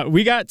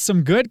 We got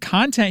some good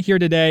content here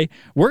today.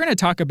 We're going to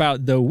talk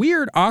about the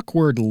weird,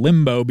 awkward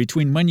limbo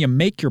between when you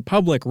make your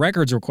public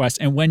records request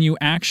and when you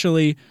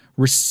actually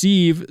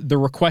receive the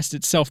request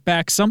itself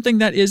back, something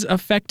that is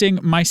affecting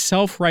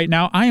myself right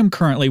now. I am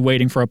currently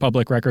waiting for a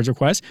public records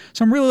request,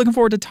 so I'm really looking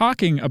forward to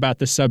talking about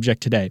this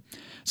subject today.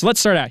 So let's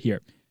start out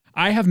here.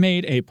 I have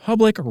made a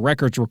public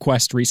records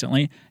request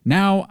recently.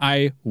 Now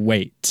I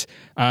wait.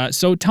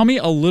 So tell me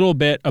a little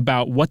bit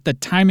about what the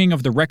timing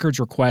of the records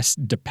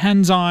request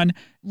depends on.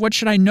 What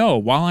should I know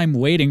while I'm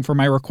waiting for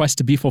my request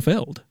to be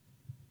fulfilled?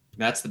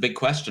 That's the big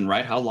question,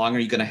 right? How long are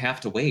you going to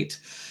have to wait?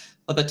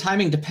 Well, the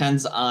timing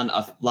depends on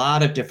a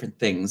lot of different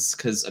things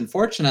because,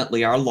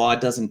 unfortunately, our law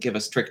doesn't give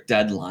a strict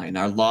deadline.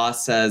 Our law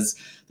says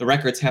the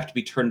records have to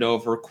be turned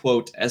over,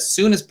 quote, as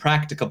soon as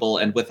practicable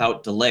and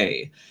without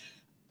delay.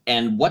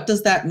 And what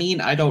does that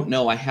mean? I don't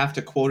know. I have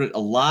to quote it a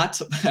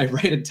lot. I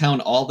write it down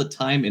all the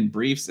time in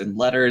briefs and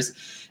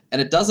letters,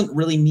 and it doesn't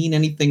really mean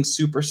anything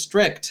super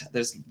strict.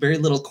 There's very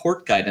little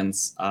court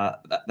guidance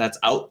that's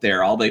out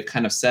there. All they've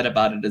kind of said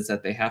about it is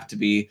that they have to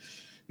be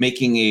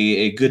making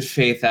a good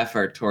faith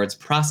effort towards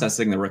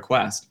processing the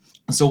request.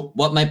 So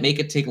what might make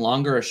it take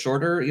longer or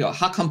shorter?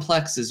 How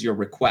complex is your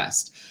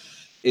request?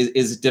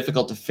 Is it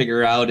difficult to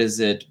figure out? Is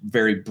it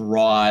very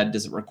broad?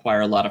 Does it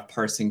require a lot of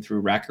parsing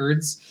through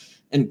records?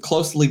 And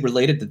closely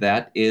related to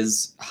that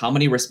is how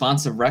many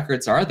responsive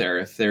records are there?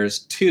 If there's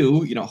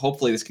 2,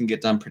 hopefully this can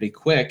get done pretty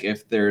quick.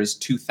 If there's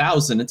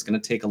 2,000, it's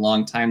going to take a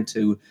long time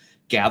to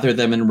gather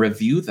them and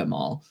review them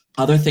all.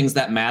 Other things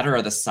that matter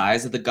are the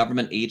size of the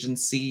government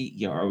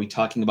agency. Are we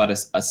talking about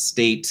a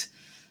state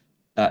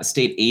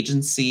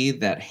agency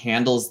that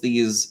handles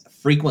these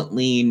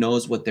frequently,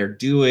 knows what they're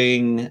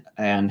doing,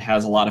 and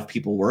has a lot of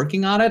people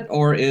working on it?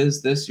 Or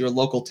is this your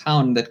local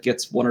town that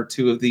gets 1 or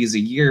 2 of these a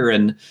year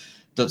and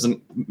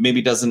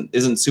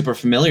isn't super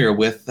familiar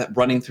with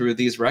running through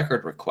these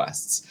record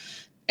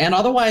requests? And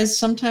otherwise,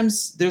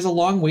 sometimes there's a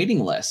long waiting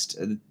list.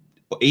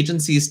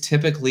 Agencies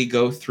typically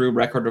go through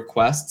record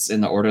requests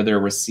in the order they're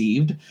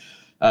received.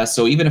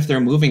 So even if they're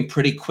moving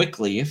pretty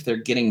quickly, if they're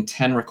getting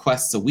 10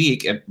 requests a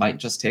week, it might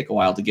just take a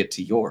while to get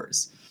to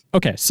yours.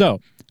 Okay, so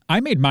I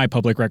made my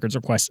public records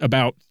request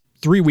about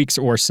 3 weeks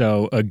or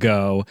so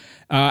ago.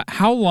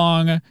 How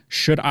long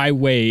should I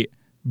wait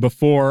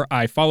before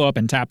I follow up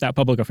and tap that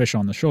public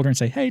official on the shoulder and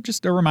say, hey,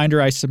 just a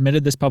reminder, I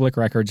submitted this public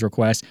records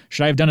request.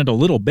 Should I have done it a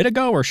little bit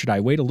ago or should I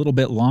wait a little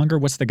bit longer?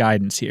 What's the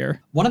guidance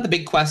here? One of the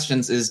big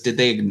questions is, did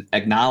they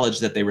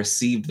acknowledge that they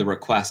received the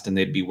request and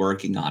they'd be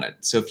working on it?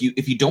 So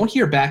if you don't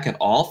hear back at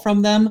all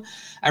from them,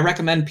 I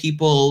recommend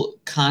people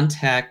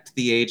contact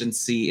the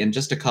agency in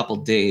just a couple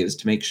days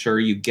to make sure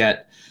you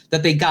get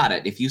that they got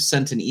it. If you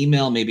sent an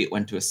email, maybe it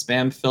went to a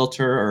spam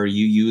filter or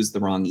you used the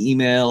wrong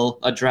email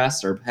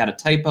address or had a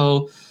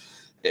typo.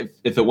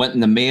 If it went in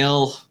the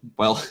mail,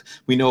 well,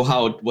 we know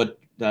what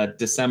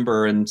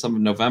December and some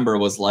of November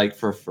was like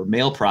for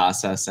mail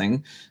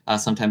processing.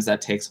 Sometimes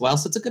that takes a while.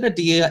 So it's a good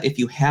idea if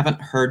you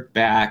haven't heard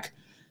back,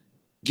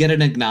 get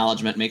an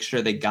acknowledgement, make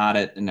sure they got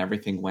it and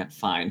everything went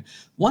fine.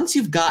 Once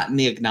you've gotten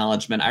the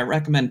acknowledgement, I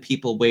recommend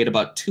people wait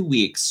about 2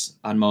 weeks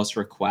on most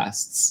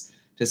requests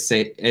to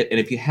say, and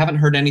if you haven't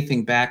heard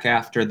anything back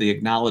after the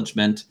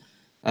acknowledgement,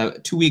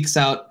 2 weeks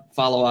out,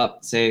 follow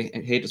up, say,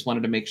 hey, just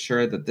wanted to make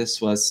sure that this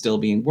was still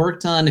being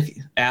worked on. If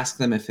you ask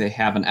them if they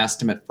have an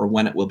estimate for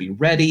when it will be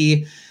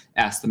ready,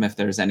 ask them if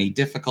there's any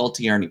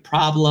difficulty or any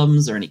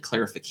problems or any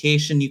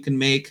clarification you can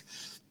make.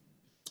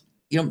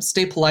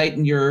 Stay polite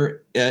in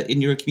your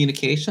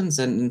communications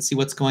and see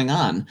what's going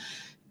on.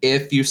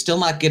 If you're still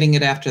not getting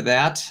it after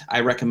that, I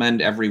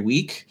recommend every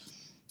week.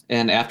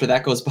 And after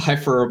that goes by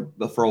for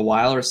a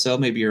while or so,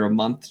 maybe you're a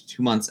month,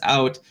 2 months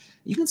out,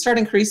 you can start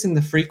increasing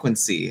the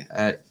frequency,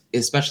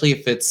 especially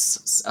if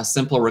it's a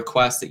simple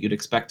request that you'd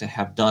expect to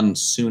have done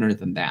sooner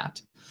than that.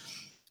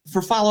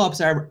 For follow-ups,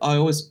 I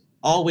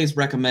always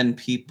recommend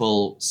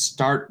people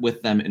start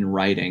with them in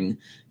writing.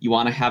 You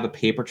want to have a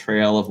paper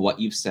trail of what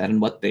you've said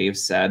and what they've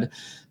said,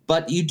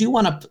 but you do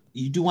want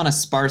to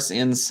sparse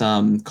in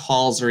some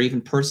calls or even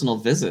personal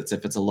visits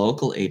if it's a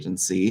local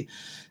agency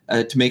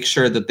to make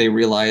sure that they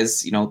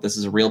realize, this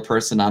is a real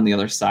person on the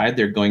other side.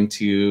 They're going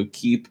to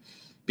keep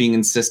being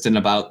insistent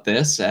about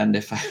this, and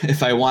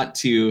if I want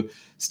to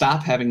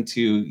stop having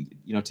to,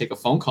 take a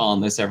phone call on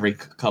this every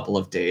couple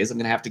of days, I'm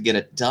going to have to get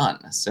it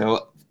done.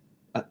 So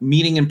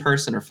meeting in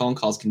person or phone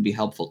calls can be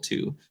helpful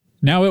too.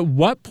 Now, at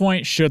what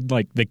point should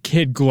the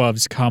kid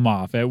gloves come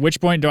off? At which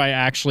point do I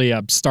actually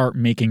start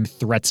making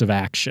threats of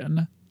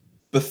action?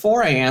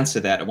 Before I answer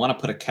that, I want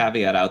to put a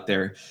caveat out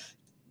there.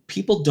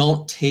 People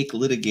don't take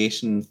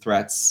litigation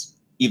threats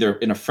either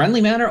in a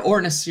friendly manner or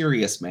in a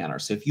serious manner.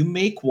 So if you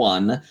make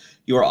one,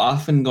 you are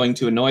often going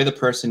to annoy the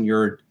person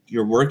you're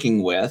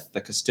working with, the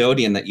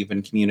custodian that you've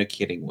been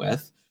communicating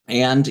with,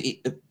 and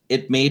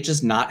it may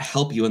just not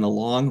help you in the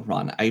long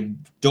run. I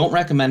don't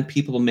recommend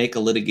people make a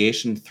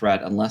litigation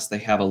threat unless they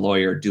have a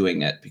lawyer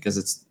doing it,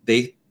 because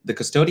the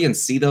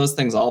custodians see those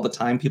things all the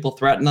time. People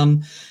threaten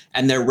them,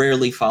 and they're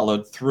rarely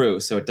followed through,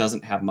 so it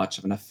doesn't have much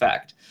of an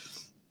effect.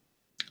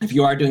 If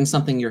you are doing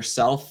something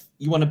yourself,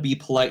 you want to be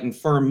polite and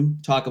firm,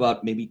 talk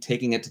about maybe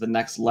taking it to the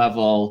next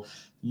level,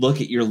 look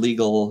at your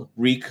legal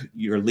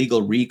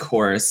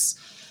recourse,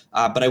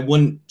 but I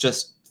wouldn't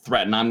just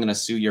threaten, I'm going to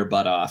sue your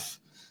butt off.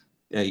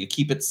 You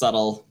keep it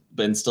subtle,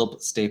 but still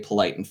stay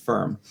polite and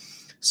firm.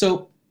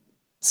 So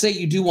say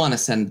you do want to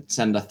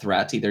send a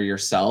threat, either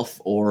yourself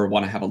or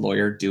want to have a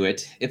lawyer do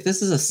it. If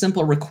this is a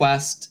simple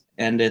request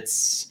and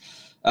it's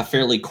a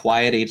fairly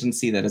quiet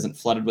agency that isn't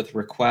flooded with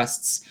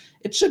requests,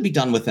 it should be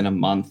done within a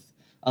month.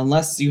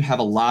 Unless you have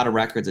a lot of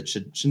records, it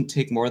shouldn't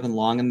take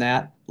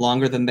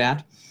longer than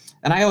that.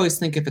 And I always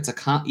think if it's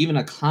even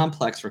a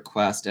complex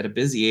request at a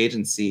busy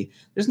agency,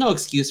 there's no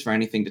excuse for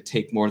anything to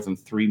take more than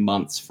 3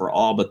 months for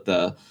all but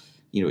the,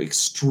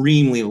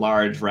 extremely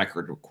large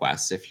record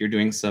requests. If you're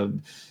doing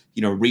some,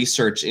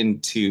 research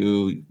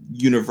into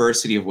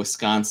University of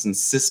Wisconsin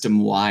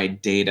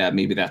system-wide data,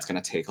 maybe that's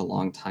going to take a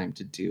long time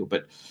to do.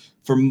 But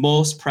for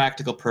most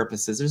practical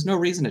purposes, there's no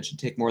reason it should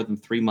take more than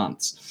 3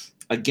 months.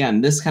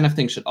 Again, this kind of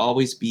thing should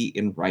always be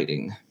in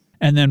writing.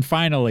 And then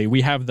finally,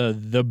 we have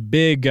the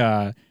big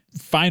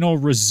final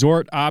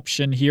resort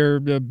option here,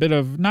 a bit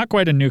of not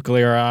quite a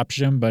nuclear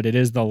option, but it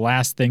is the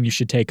last thing you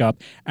should take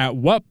up. At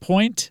what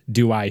point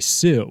do I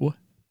sue?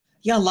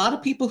 Yeah, a lot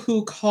of people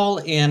who call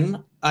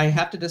in, I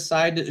have to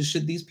decide,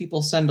 should these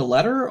people send a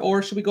letter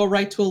or should we go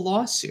right to a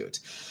lawsuit?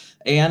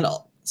 And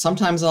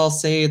sometimes I'll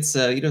say it's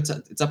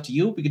up to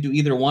you. We could do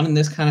either one in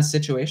this kind of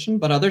situation.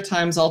 But other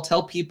times I'll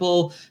tell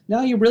people,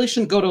 no, you really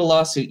shouldn't go to a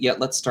lawsuit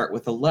yet. Let's start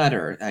with a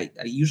letter. I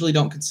usually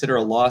don't consider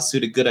a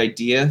lawsuit a good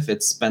idea if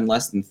it's been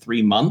less than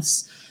 3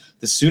 months.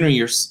 The sooner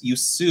you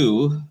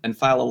sue and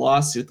file a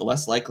lawsuit, the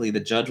less likely the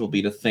judge will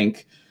be to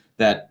think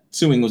that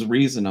suing was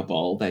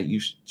reasonable, that you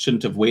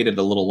shouldn't have waited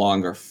a little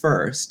longer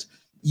first.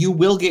 You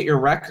will get your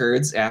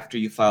records after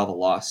you file the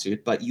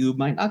lawsuit, but you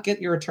might not get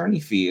your attorney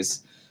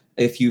fees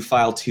if you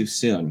file too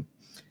soon.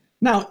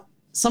 Now,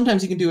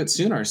 sometimes you can do it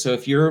sooner. So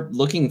if you're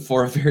looking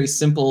for a very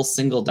simple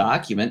single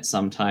document,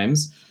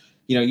 sometimes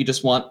you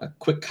just want a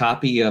quick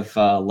copy of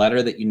a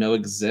letter that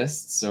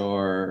exists,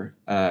 or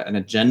an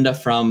agenda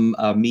from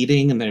a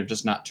meeting, and they're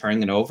just not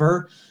turning it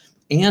over.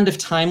 And if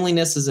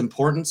timeliness is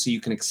important, so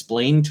you can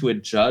explain to a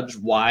judge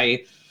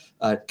why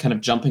kind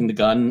of jumping the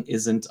gun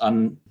isn't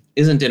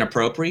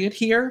inappropriate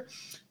here,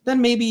 then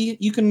maybe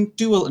you can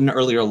do an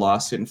earlier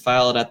lawsuit and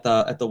file it at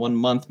the 1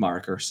 month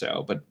mark or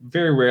so. But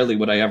very rarely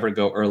would I ever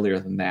go earlier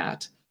than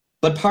that.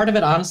 But part of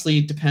it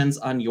honestly depends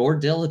on your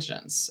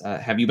diligence.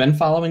 Have you been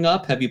following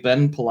up? Have you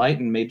been polite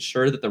and made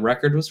sure that the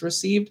record was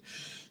received?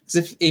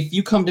 Because if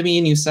you come to me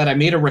and you said, I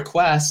made a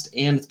request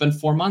and it's been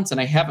 4 months and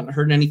I haven't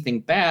heard anything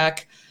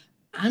back,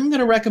 I'm going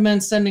to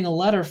recommend sending a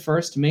letter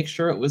first to make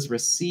sure it was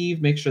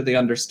received, make sure they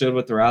understood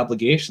what their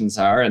obligations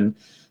are, and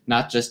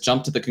not just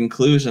jump to the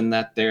conclusion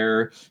that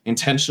they're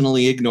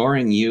intentionally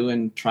ignoring you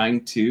and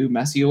trying to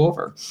mess you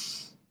over.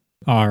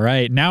 All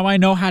right, now I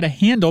know how to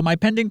handle my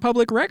pending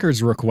public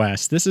records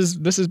request. This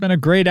has been a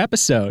great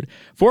episode,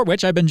 for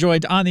which I've been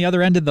joined on the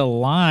other end of the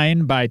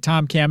line by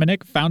Tom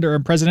Kamenik, founder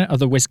and president of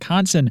the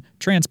Wisconsin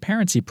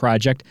Transparency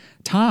Project.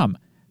 Tom,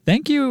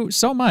 thank you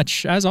so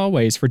much, as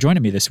always, for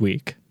joining me this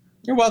week.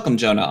 You're welcome,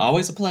 Jonah.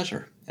 Always a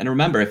pleasure. And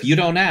remember, if you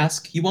don't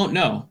ask, you won't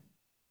know.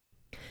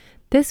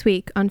 This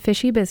week on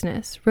Fishy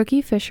Business,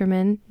 rookie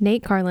fisherman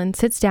Nate Carlin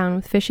sits down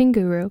with fishing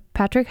guru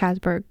Patrick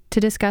Hasberg to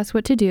discuss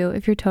what to do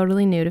if you're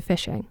totally new to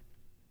fishing.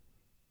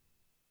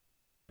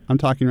 I'm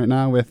talking right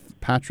now with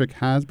Patrick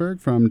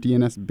Hasberg from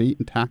DNS Bait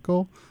and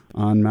Tackle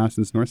on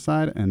Madison's North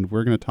Side, and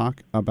we're going to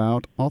talk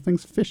about all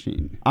things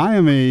fishing. I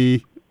am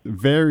a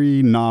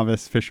very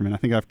novice fisherman. I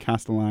think I've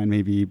cast a line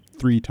maybe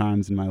 3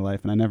 times in my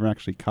life, and I never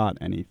actually caught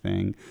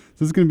anything. So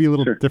this is going to be a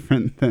little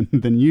different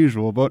than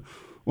usual, but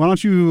why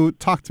don't you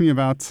talk to me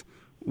about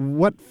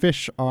what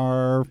fish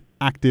are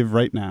active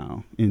right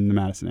now in the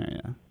Madison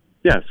area?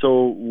 Yeah,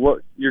 so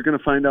what you're going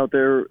to find out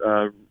there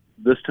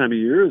this time of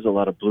year is a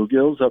lot of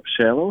bluegills up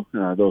shallow.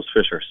 Those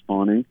fish are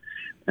spawning,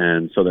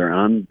 and so they're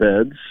on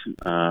beds,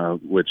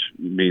 which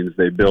means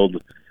they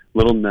build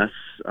little nests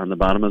on the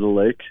bottom of the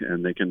lake,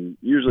 and they can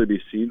usually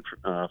be seen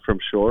from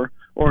shore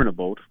or in a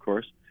boat, of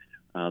course.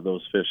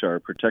 Those fish are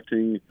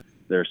protecting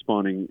their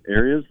spawning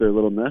areas, their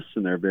little nests,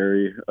 and they're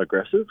very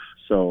aggressive.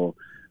 So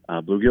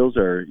bluegills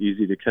are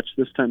easy to catch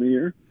this time of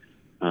year.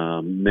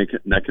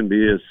 That can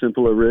be as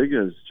simple a rig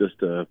as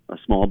just a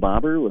small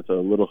bobber with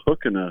a little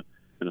hook and a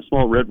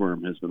small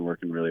redworm has been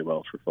working really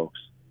well for folks.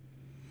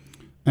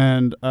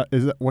 And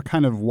what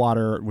kind of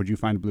water would you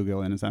find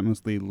bluegill in? Is that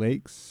mostly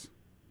lakes?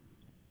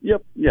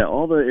 Yep. Yeah,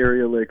 all the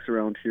area lakes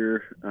around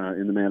here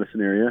in the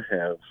Madison area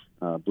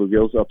have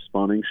bluegills up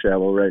spawning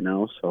shallow right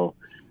now. So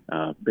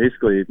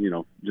basically,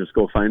 just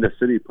go find a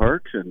city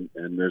park, and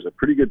there's a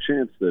pretty good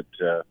chance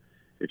that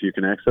if you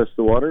can access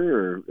the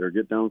water or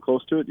get down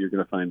close to it, you're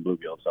going to find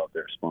bluegills out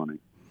there spawning.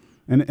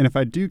 And if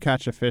I do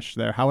catch a fish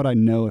there, how would I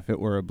know if it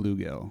were a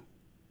bluegill?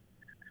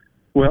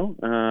 Well,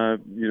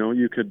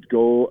 you could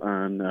go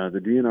on the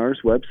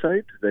DNR's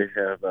website. They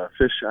have a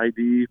fish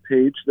ID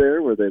page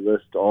there where they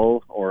list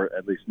all, or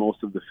at least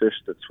most of the fish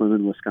that swim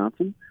in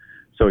Wisconsin.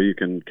 So you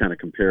can kind of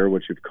compare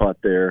what you've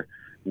caught there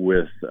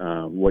with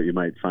what you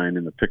might find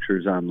in the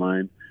pictures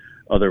online.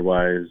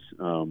 Otherwise,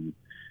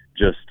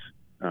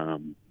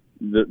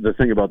 the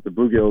thing about the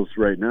bluegills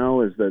right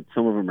now is that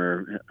some of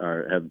them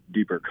have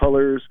deeper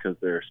colors because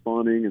they're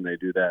spawning, and they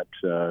do that,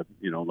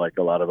 like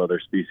a lot of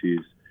other species.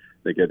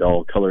 They get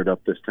all colored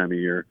up this time of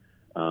year,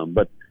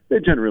 but they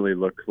generally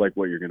look like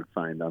what you're going to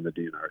find on the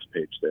DNR's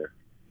page there.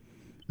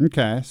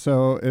 Okay,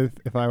 so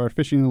if I were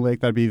fishing in the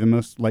lake, that'd be the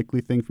most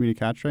likely thing for me to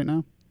catch right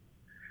now?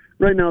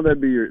 Right now, that'd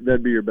be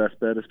your best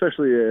bet,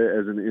 especially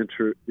as an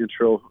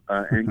intro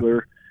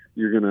angler.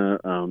 You're gonna,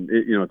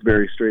 it's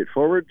very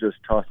straightforward. Just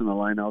tossing a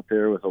line out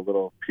there with a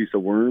little piece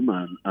of worm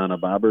on a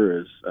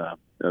bobber is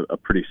a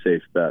pretty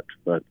safe bet.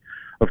 But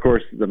of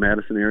course, the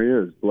Madison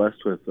area is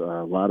blessed with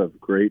a lot of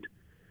great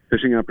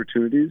fishing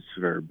opportunities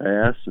for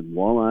bass and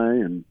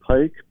walleye and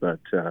pike. But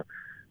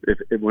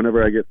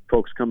whenever I get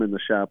folks come in the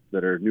shop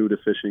that are new to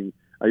fishing,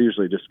 I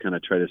usually just kind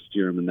of try to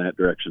steer them in that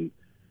direction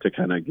to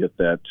kind of get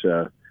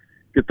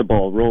the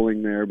ball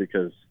rolling there,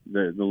 because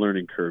the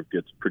learning curve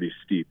gets pretty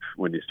steep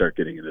when you start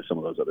getting into some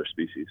of those other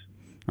species.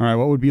 All right,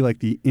 what would be like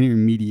the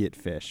intermediate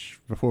fish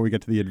before we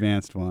get to the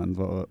advanced ones?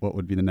 What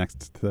would be the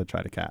next to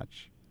try to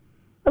catch?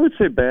 I would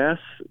say bass.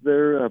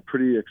 They're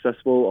pretty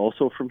accessible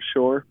also from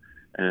shore,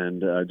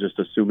 and just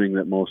assuming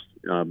that most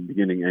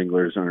beginning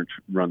anglers aren't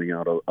running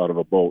out of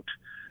a boat.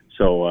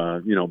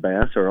 So,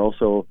 bass are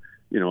also,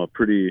 a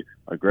pretty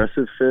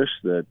aggressive fish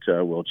that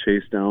will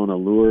chase down a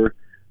lure.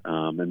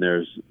 And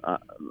there's,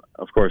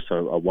 of course,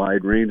 a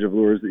wide range of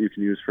lures that you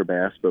can use for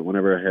bass. But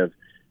whenever I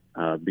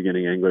have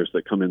beginning anglers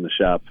that come in the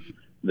shop,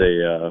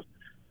 they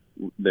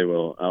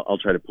will. I'll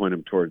try to point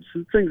them towards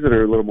things that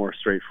are a little more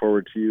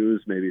straightforward to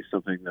use. Maybe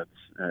something that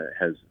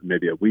has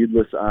maybe a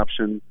weedless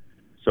option.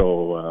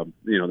 So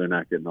they're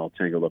not getting all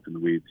tangled up in the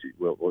weeds.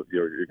 You're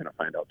going to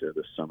find out there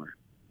this summer.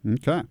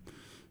 Okay.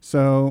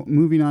 So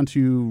moving on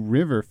to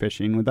river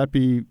fishing, would that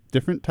be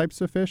different types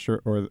of fish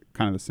or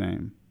kind of the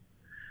same?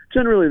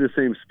 generally the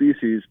same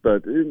species,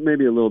 but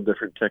maybe a little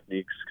different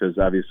techniques because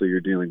obviously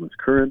you're dealing with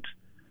current.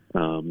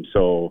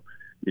 So,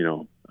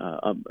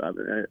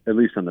 at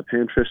least on the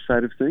panfish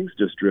side of things,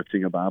 just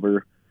drifting a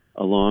bobber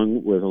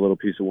along with a little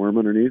piece of worm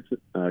underneath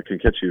can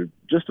catch you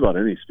just about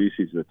any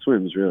species that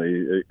swims,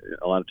 really.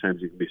 A lot of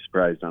times you can be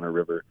surprised on a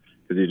river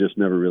because you just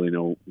never really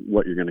know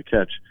what you're going to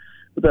catch.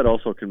 But that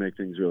also can make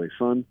things really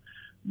fun.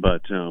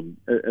 But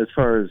as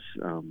far as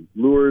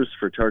lures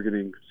for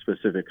targeting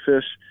specific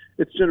fish,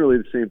 it's generally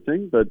the same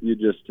thing, but you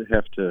just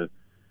have to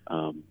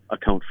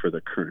account for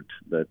the current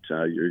that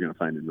you're going to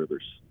find in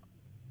rivers.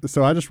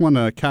 So I just want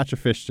to catch a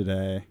fish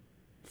today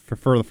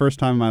for the first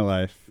time in my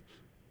life.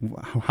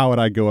 How would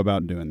I go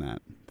about doing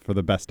that for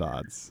the best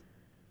odds?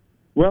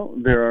 Well,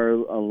 there are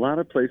a lot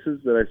of places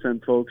that I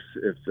send folks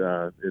if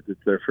it's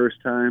their first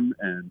time,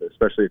 and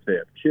especially if they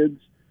have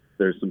kids.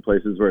 There's some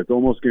places where it's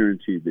almost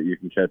guaranteed that you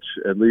can catch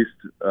at least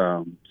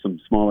some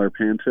smaller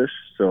panfish.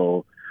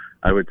 So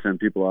I would send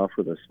people off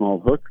with a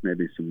small hook,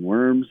 maybe some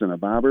worms and a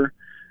bobber,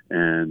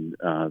 and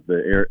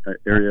the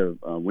area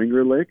of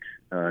Winger Lake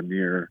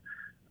near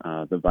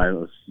the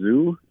Vilas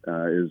Zoo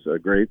is a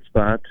great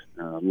spot.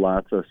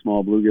 Lots of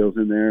small bluegills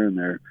in there, and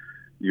they're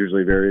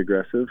usually very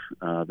aggressive.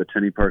 The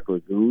Tenny Park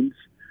Lagoons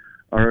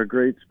are a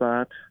great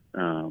spot.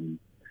 And,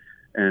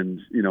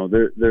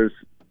 there's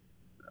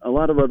a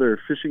lot of other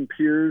fishing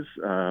piers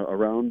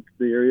around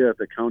the area.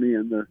 The county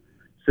and the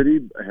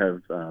city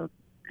have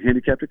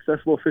handicapped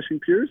accessible fishing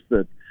piers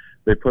that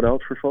they put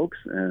out for folks,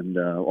 and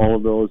all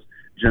of those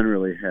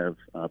generally have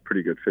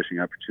pretty good fishing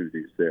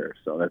opportunities there.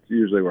 So that's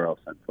usually where I'll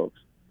send folks.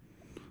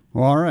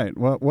 Well, all right.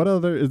 What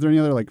other is there any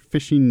other like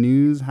fishing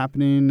news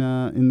happening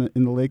in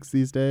the lakes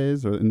these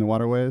days or in the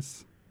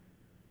waterways?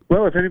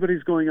 Well, if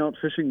anybody's going out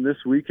fishing this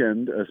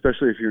weekend,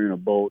 especially if you're in a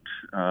boat,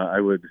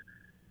 I would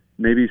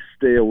maybe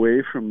stay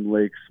away from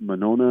lakes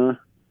Monona,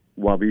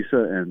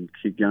 Wabisa, and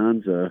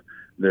Kegonsa.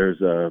 There's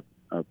the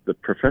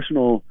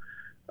Professional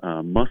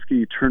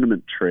Muskie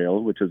Tournament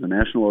Trail, which is a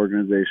national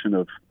organization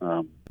of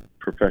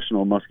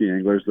professional muskie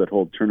anglers that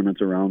hold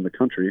tournaments around the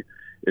country.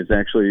 Is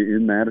actually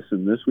in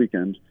Madison this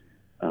weekend.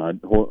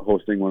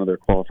 Hosting one of their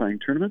qualifying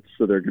tournaments.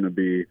 So they're going to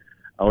be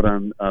out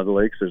on the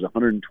lakes. There's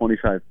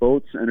 125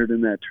 boats entered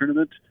in that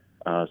tournament.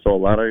 So a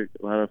lot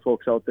of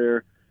folks out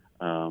there,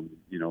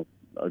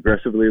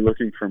 aggressively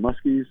looking for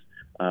muskies.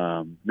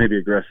 Maybe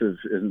aggressive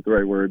isn't the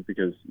right word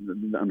because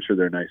I'm sure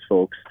they're nice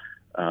folks.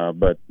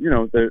 But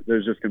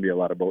there's just going to be a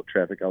lot of boat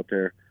traffic out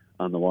there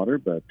on the water.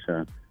 But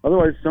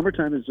otherwise,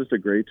 summertime is just a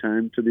great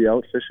time to be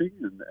out fishing.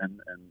 And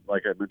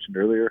like I mentioned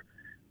earlier,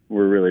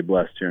 we're really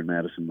blessed here in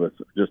Madison with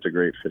just a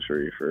great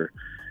fishery for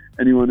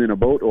anyone in a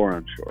boat or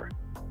on shore.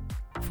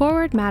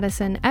 Forward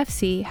Madison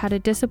FC had a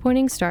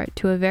disappointing start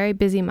to a very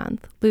busy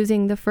month,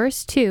 losing the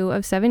first 2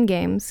 of 7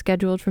 games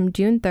scheduled from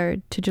June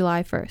 3rd to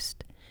July 1st.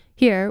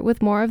 Here,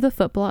 with more of the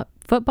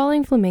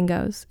footballing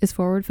Flamingos, is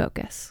Forward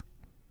Focus.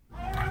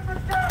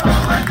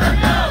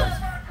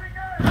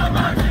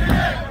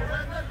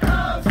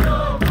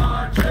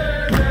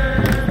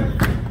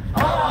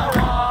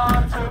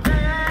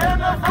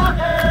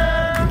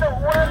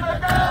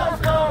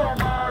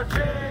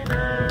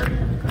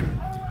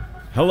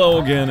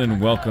 Hello again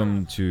and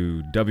welcome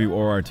to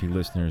WORT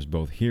listeners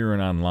both here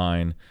and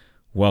online.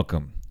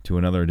 Welcome to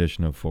another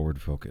edition of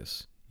Forward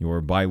Focus,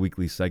 your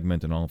bi-weekly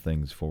segment on all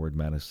things Forward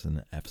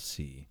Madison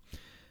FC.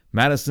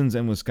 Madison's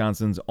and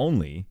Wisconsin's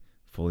only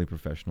fully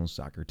professional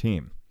soccer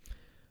team.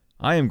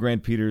 I am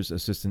Grant Peters,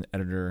 assistant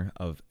editor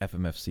of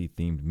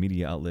FMFC-themed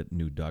media outlet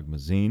New Dog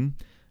Magazine.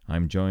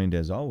 I'm joined,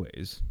 as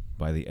always,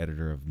 by the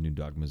editor of New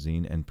Dog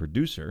Magazine and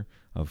producer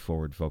of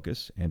Forward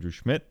Focus, Andrew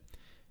Schmidt,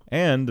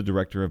 and the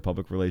Director of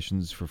Public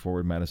Relations for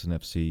Forward Madison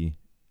FC,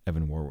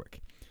 Evan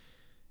Warwick.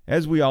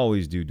 As we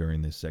always do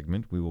during this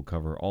segment, we will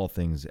cover all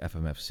things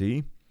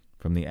FMFC,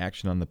 from the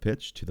action on the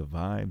pitch to the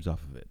vibes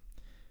off of it.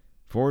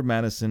 Forward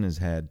Madison has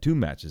had 2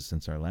 matches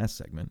since our last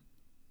segment,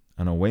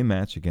 an away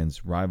match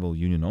against rival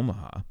Union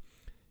Omaha,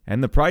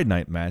 and the Pride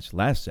Night match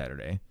last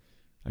Saturday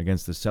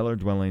against the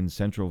cellar-dwelling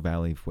Central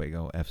Valley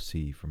Fuego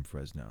FC from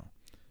Fresno.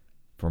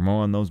 For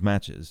more on those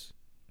matches,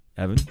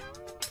 Evan,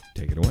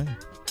 take it away.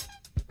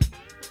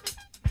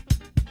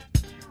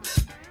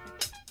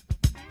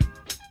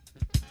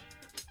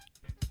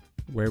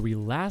 Where we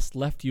last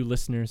left you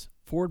listeners,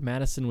 Forward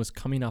Madison was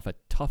coming off a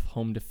tough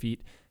home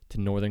defeat to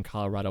Northern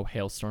Colorado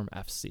Hailstorm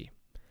FC.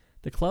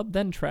 The club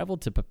then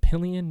traveled to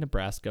Papillion,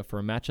 Nebraska for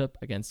a matchup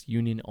against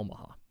Union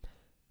Omaha.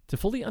 To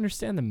fully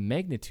understand the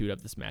magnitude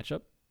of this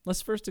matchup,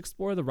 let's first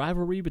explore the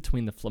rivalry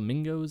between the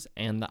Flamingos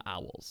and the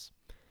Owls.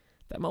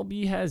 The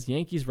MLB has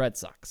Yankees-Red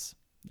Sox,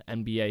 the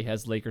NBA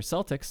has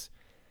Lakers-Celtics,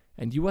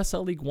 and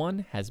USL League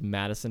One has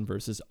Madison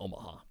versus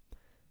Omaha.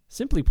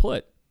 Simply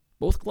put,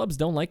 both clubs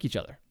don't like each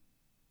other.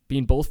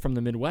 Being both from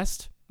the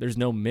Midwest, there's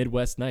no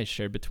Midwest nice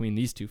shared between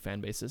these two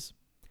fan bases.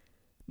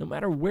 No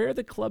matter where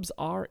the clubs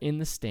are in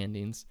the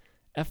standings,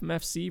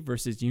 FMFC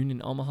versus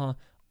Union Omaha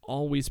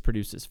always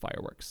produces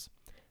fireworks.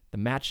 The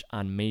match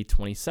on May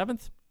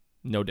 27th,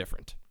 no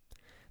different.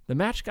 The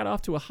match got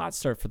off to a hot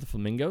start for the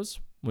Flamingos,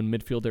 when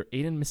midfielder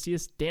Aiden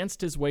Macias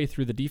danced his way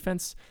through the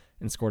defense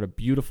and scored a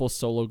beautiful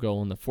solo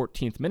goal in the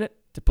 14th minute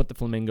to put the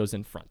Flamingos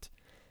in front.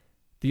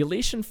 The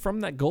elation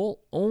from that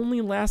goal only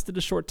lasted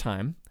a short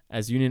time,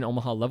 as Union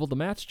Omaha leveled the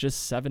match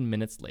just 7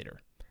 minutes later.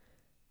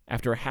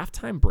 After a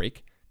halftime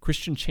break,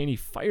 Christian Cheney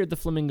fired the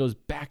Flamingos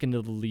back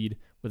into the lead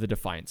with a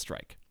defiant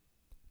strike.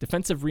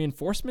 Defensive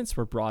reinforcements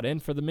were brought in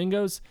for the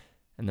Mingos,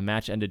 and the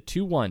match ended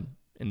 2-1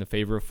 in the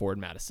favor of Forward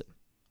Madison.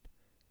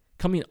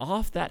 Coming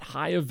off that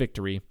high of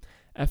victory,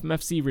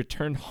 FMFC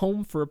returned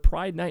home for a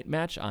Pride Night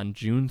match on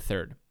June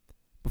 3rd.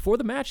 Before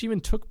the match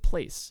even took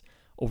place,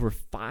 over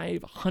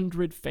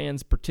 500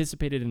 fans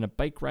participated in a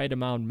bike ride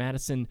around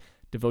Madison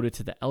devoted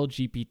to the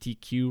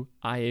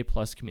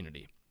LGBTQIA+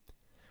 community.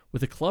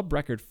 With a club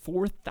record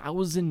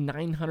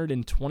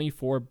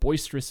 4,924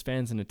 boisterous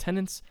fans in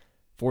attendance,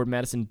 Forward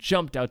Madison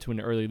jumped out to an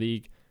early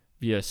lead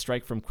via a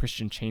strike from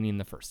Christian Cheney in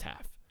the first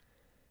half.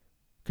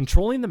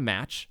 Controlling the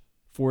match,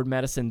 Forward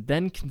Madison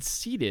then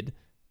conceded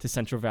to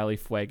Central Valley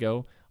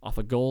Fuego off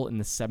a goal in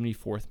the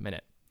 74th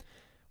minute.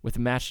 With the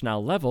match now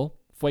level,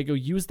 Fuego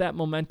used that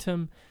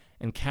momentum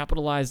and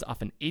capitalized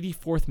off an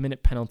 84th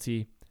minute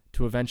penalty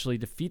to eventually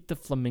defeat the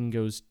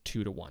Flamingos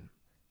 2-1.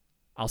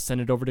 I'll send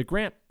it over to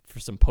Grant for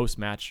some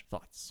post-match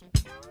thoughts.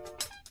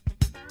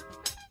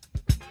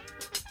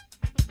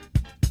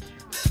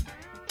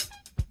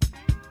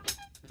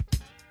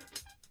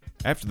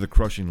 After the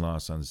crushing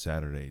loss on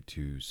Saturday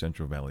to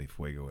Central Valley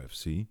Fuego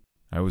FC,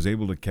 I was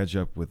able to catch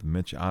up with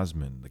Mitch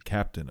Osmond, the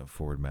captain of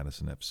Forward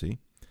Madison FC,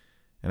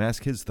 and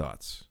ask his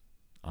thoughts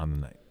on the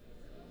night.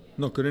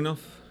 Not good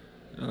enough.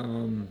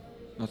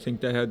 I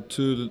think they had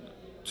two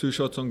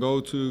shots on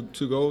goal, two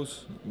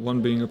goals,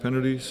 one being a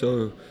penalty.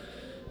 So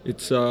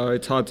it's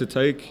hard to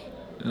take,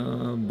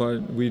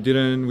 but we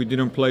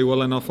didn't play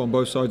well enough on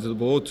both sides of the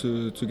ball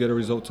to get a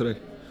result today.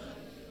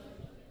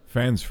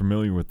 Fans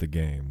familiar with the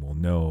game will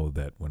know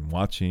that when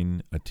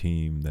watching a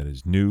team that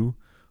is new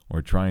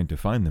or trying to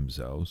find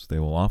themselves, they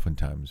will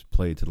oftentimes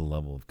play to the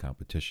level of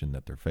competition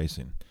that they're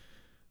facing.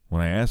 When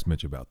I asked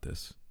Mitch about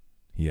this,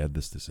 he had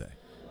this to say.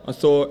 I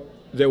thought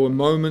there were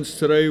moments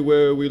today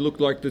where we looked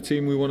like the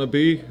team we want to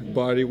be,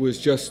 but it was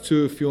just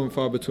too few and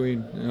far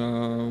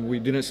between. We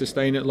didn't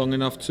sustain it long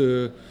enough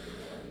to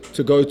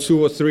go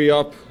 2 or 3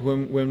 up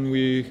when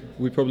we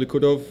probably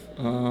could have.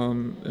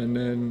 And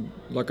then,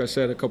 like I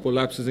said, a couple of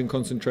lapses in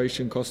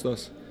concentration cost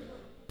us.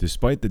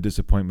 Despite the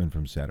disappointment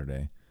from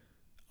Saturday,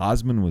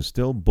 Osman was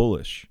still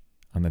bullish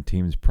on the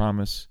team's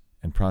promise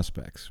and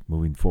prospects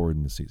moving forward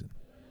in the season.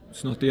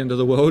 It's not the end of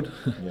the world.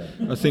 Yeah.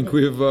 I think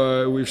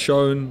we've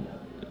shown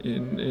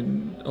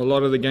in a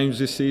lot of the games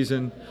this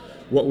season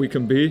what we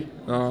can be.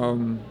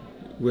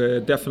 We're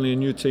definitely a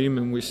new team,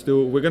 and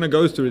we're going to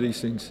go through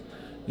these things,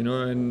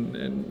 and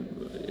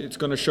it's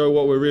going to show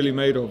what we're really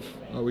made of.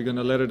 Are we going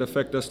to let it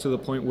affect us to the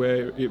point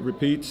where it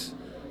repeats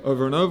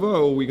over and over,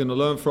 or are we going to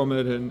learn from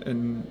it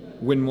and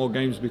win more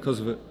games because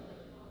of it?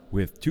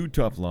 With 2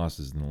 tough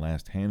losses in the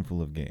last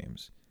handful of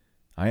games,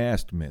 I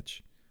asked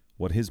Mitch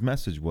what his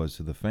message was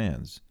to the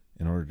fans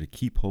in order to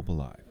keep hope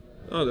alive.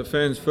 The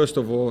fans, first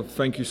of all,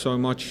 thank you so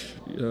much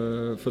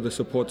for the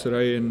support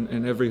today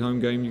and every home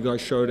game you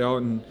guys showed out.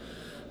 And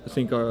I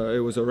think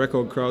it was a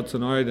record crowd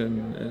tonight,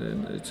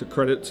 and it's a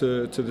credit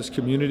to this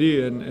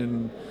community,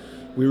 and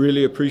we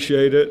really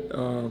appreciate it.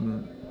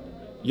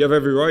 You have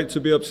every right to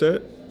be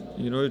upset.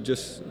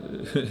 Just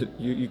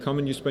you come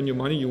and you spend your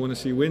money, you want to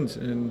see wins,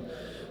 and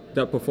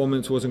that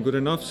performance wasn't good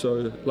enough.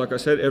 So, like I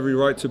said, every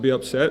right to be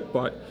upset,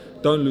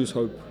 but don't lose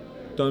hope.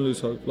 Don't lose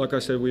hope. Like I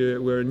said,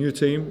 we're a new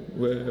team.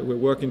 We're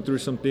working through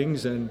some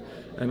things, and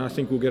I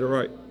think we'll get it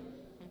right.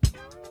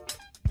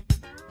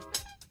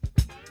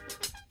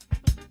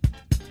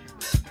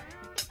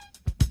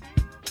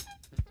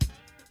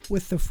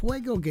 With the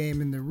Fuego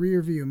game in the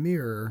rearview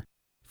mirror,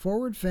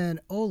 forward fan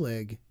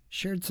Oleg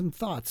shared some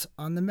thoughts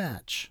on the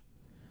match.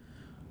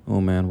 Oh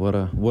man,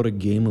 what a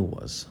game it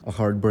was. A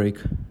heartbreak,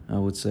 I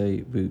would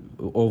say.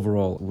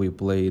 Overall, we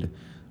played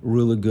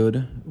really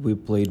good. We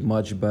played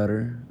much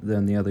better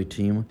than the other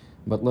team.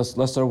 But let's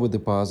start with the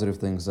positive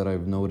things that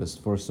I've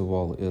noticed. First of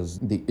all is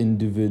the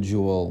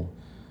individual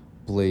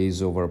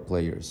plays of our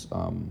players.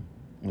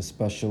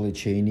 Especially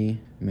Cheney.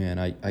 Man,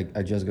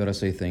 I just gotta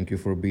say thank you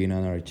for being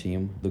on our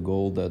team. The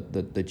goal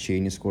that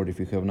Cheney scored, if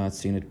you have not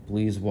seen it,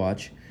 please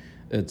watch.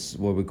 It's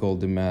what we call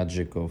the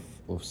magic of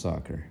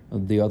soccer.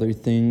 The other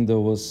thing that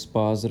was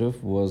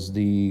positive was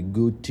the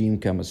good team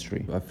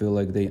chemistry. I feel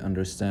like they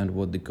understand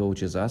what the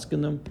coach is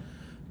asking them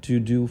to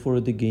do for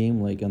the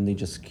game, and they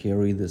just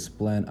carry this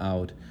plan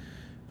out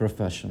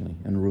professionally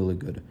and really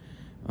good.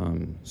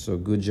 So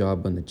good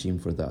job on the team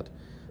for that.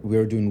 We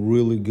are doing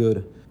really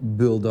good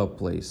build-up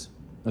plays,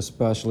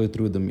 especially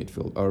through the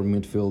midfield. Our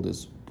midfield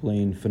is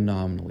playing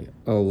phenomenally.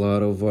 A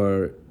lot of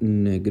our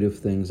negative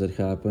things that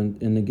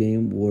happened in the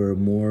game were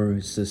more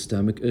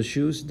systemic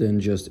issues than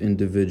just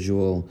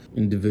individual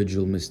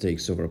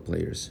mistakes of our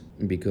players,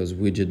 because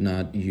we did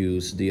not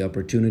use the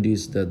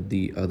opportunities that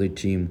the other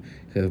team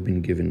have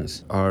been giving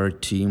us. Our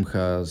team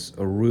has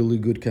a really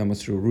good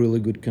chemistry,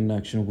 really good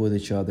connection with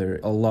each other.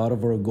 A lot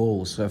of our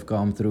goals have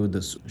come through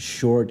this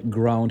short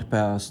ground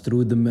pass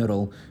through the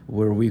middle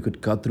where we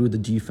could cut through the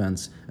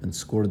defense and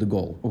score the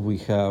goal. We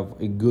have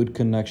a good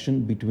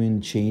connection between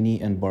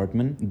Cheney and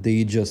Bartman.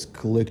 They just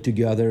click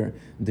together.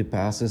 The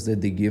passes that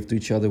they give to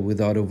each other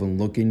without even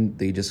looking,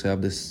 they just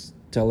have this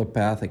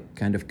telepathic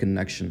kind of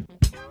connection.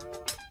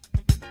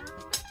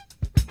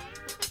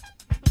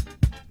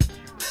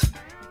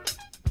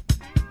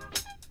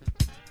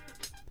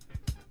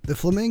 The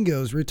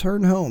Flamingos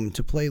return home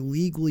to play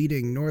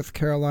league-leading North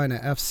Carolina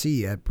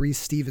FC at Breese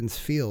Stevens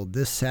Field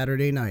this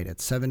Saturday night at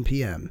 7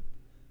 p.m.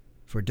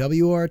 For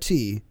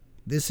WRT,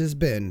 this has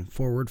been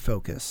Forward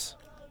Focus.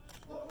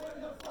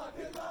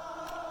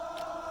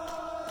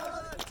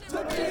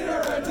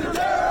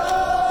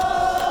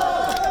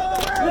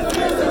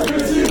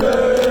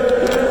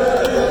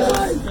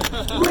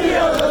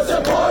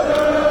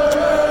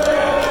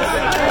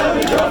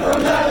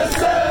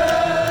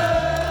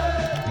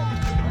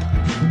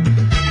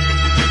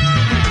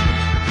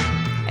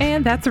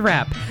 And that's a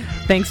wrap.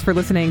 Thanks for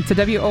listening to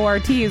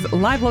WORT's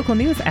live local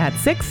news at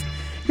 6.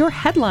 Your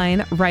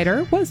headline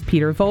writer was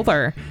Peter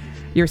Volder.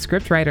 Your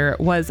script writer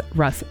was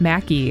Russ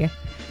Mackey.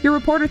 Your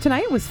reporter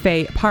tonight was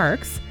Faye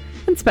Parks.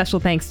 And special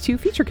thanks to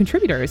feature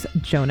contributors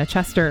Jonah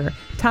Chester,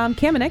 Tom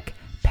Kamenik,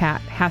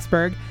 Pat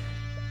Hasberg,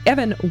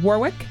 Evan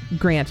Warwick,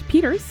 Grant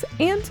Peters,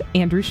 and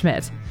Andrew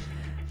Schmidt.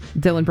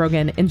 Dylan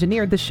Brogan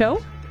engineered the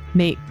show.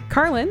 Nate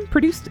Carlin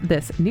produced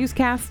this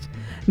newscast.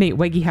 Nate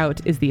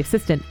Wegehout is the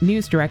assistant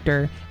news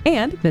director,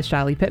 and Miss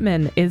Shali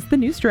Pittman is the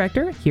news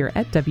director here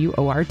at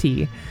WORT.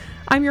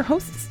 I'm your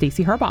host,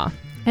 Stacey Harbaugh.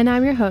 And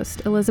I'm your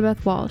host,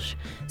 Elizabeth Walsh.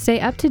 Stay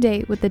up to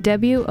date with the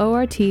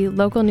WORT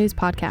local news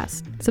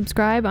podcast.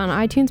 Subscribe on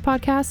iTunes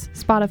Podcasts,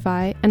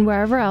 Spotify, and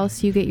wherever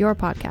else you get your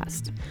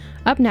podcast.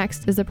 Up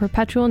next is the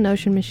Perpetual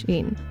Notion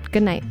Machine.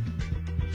 Good night.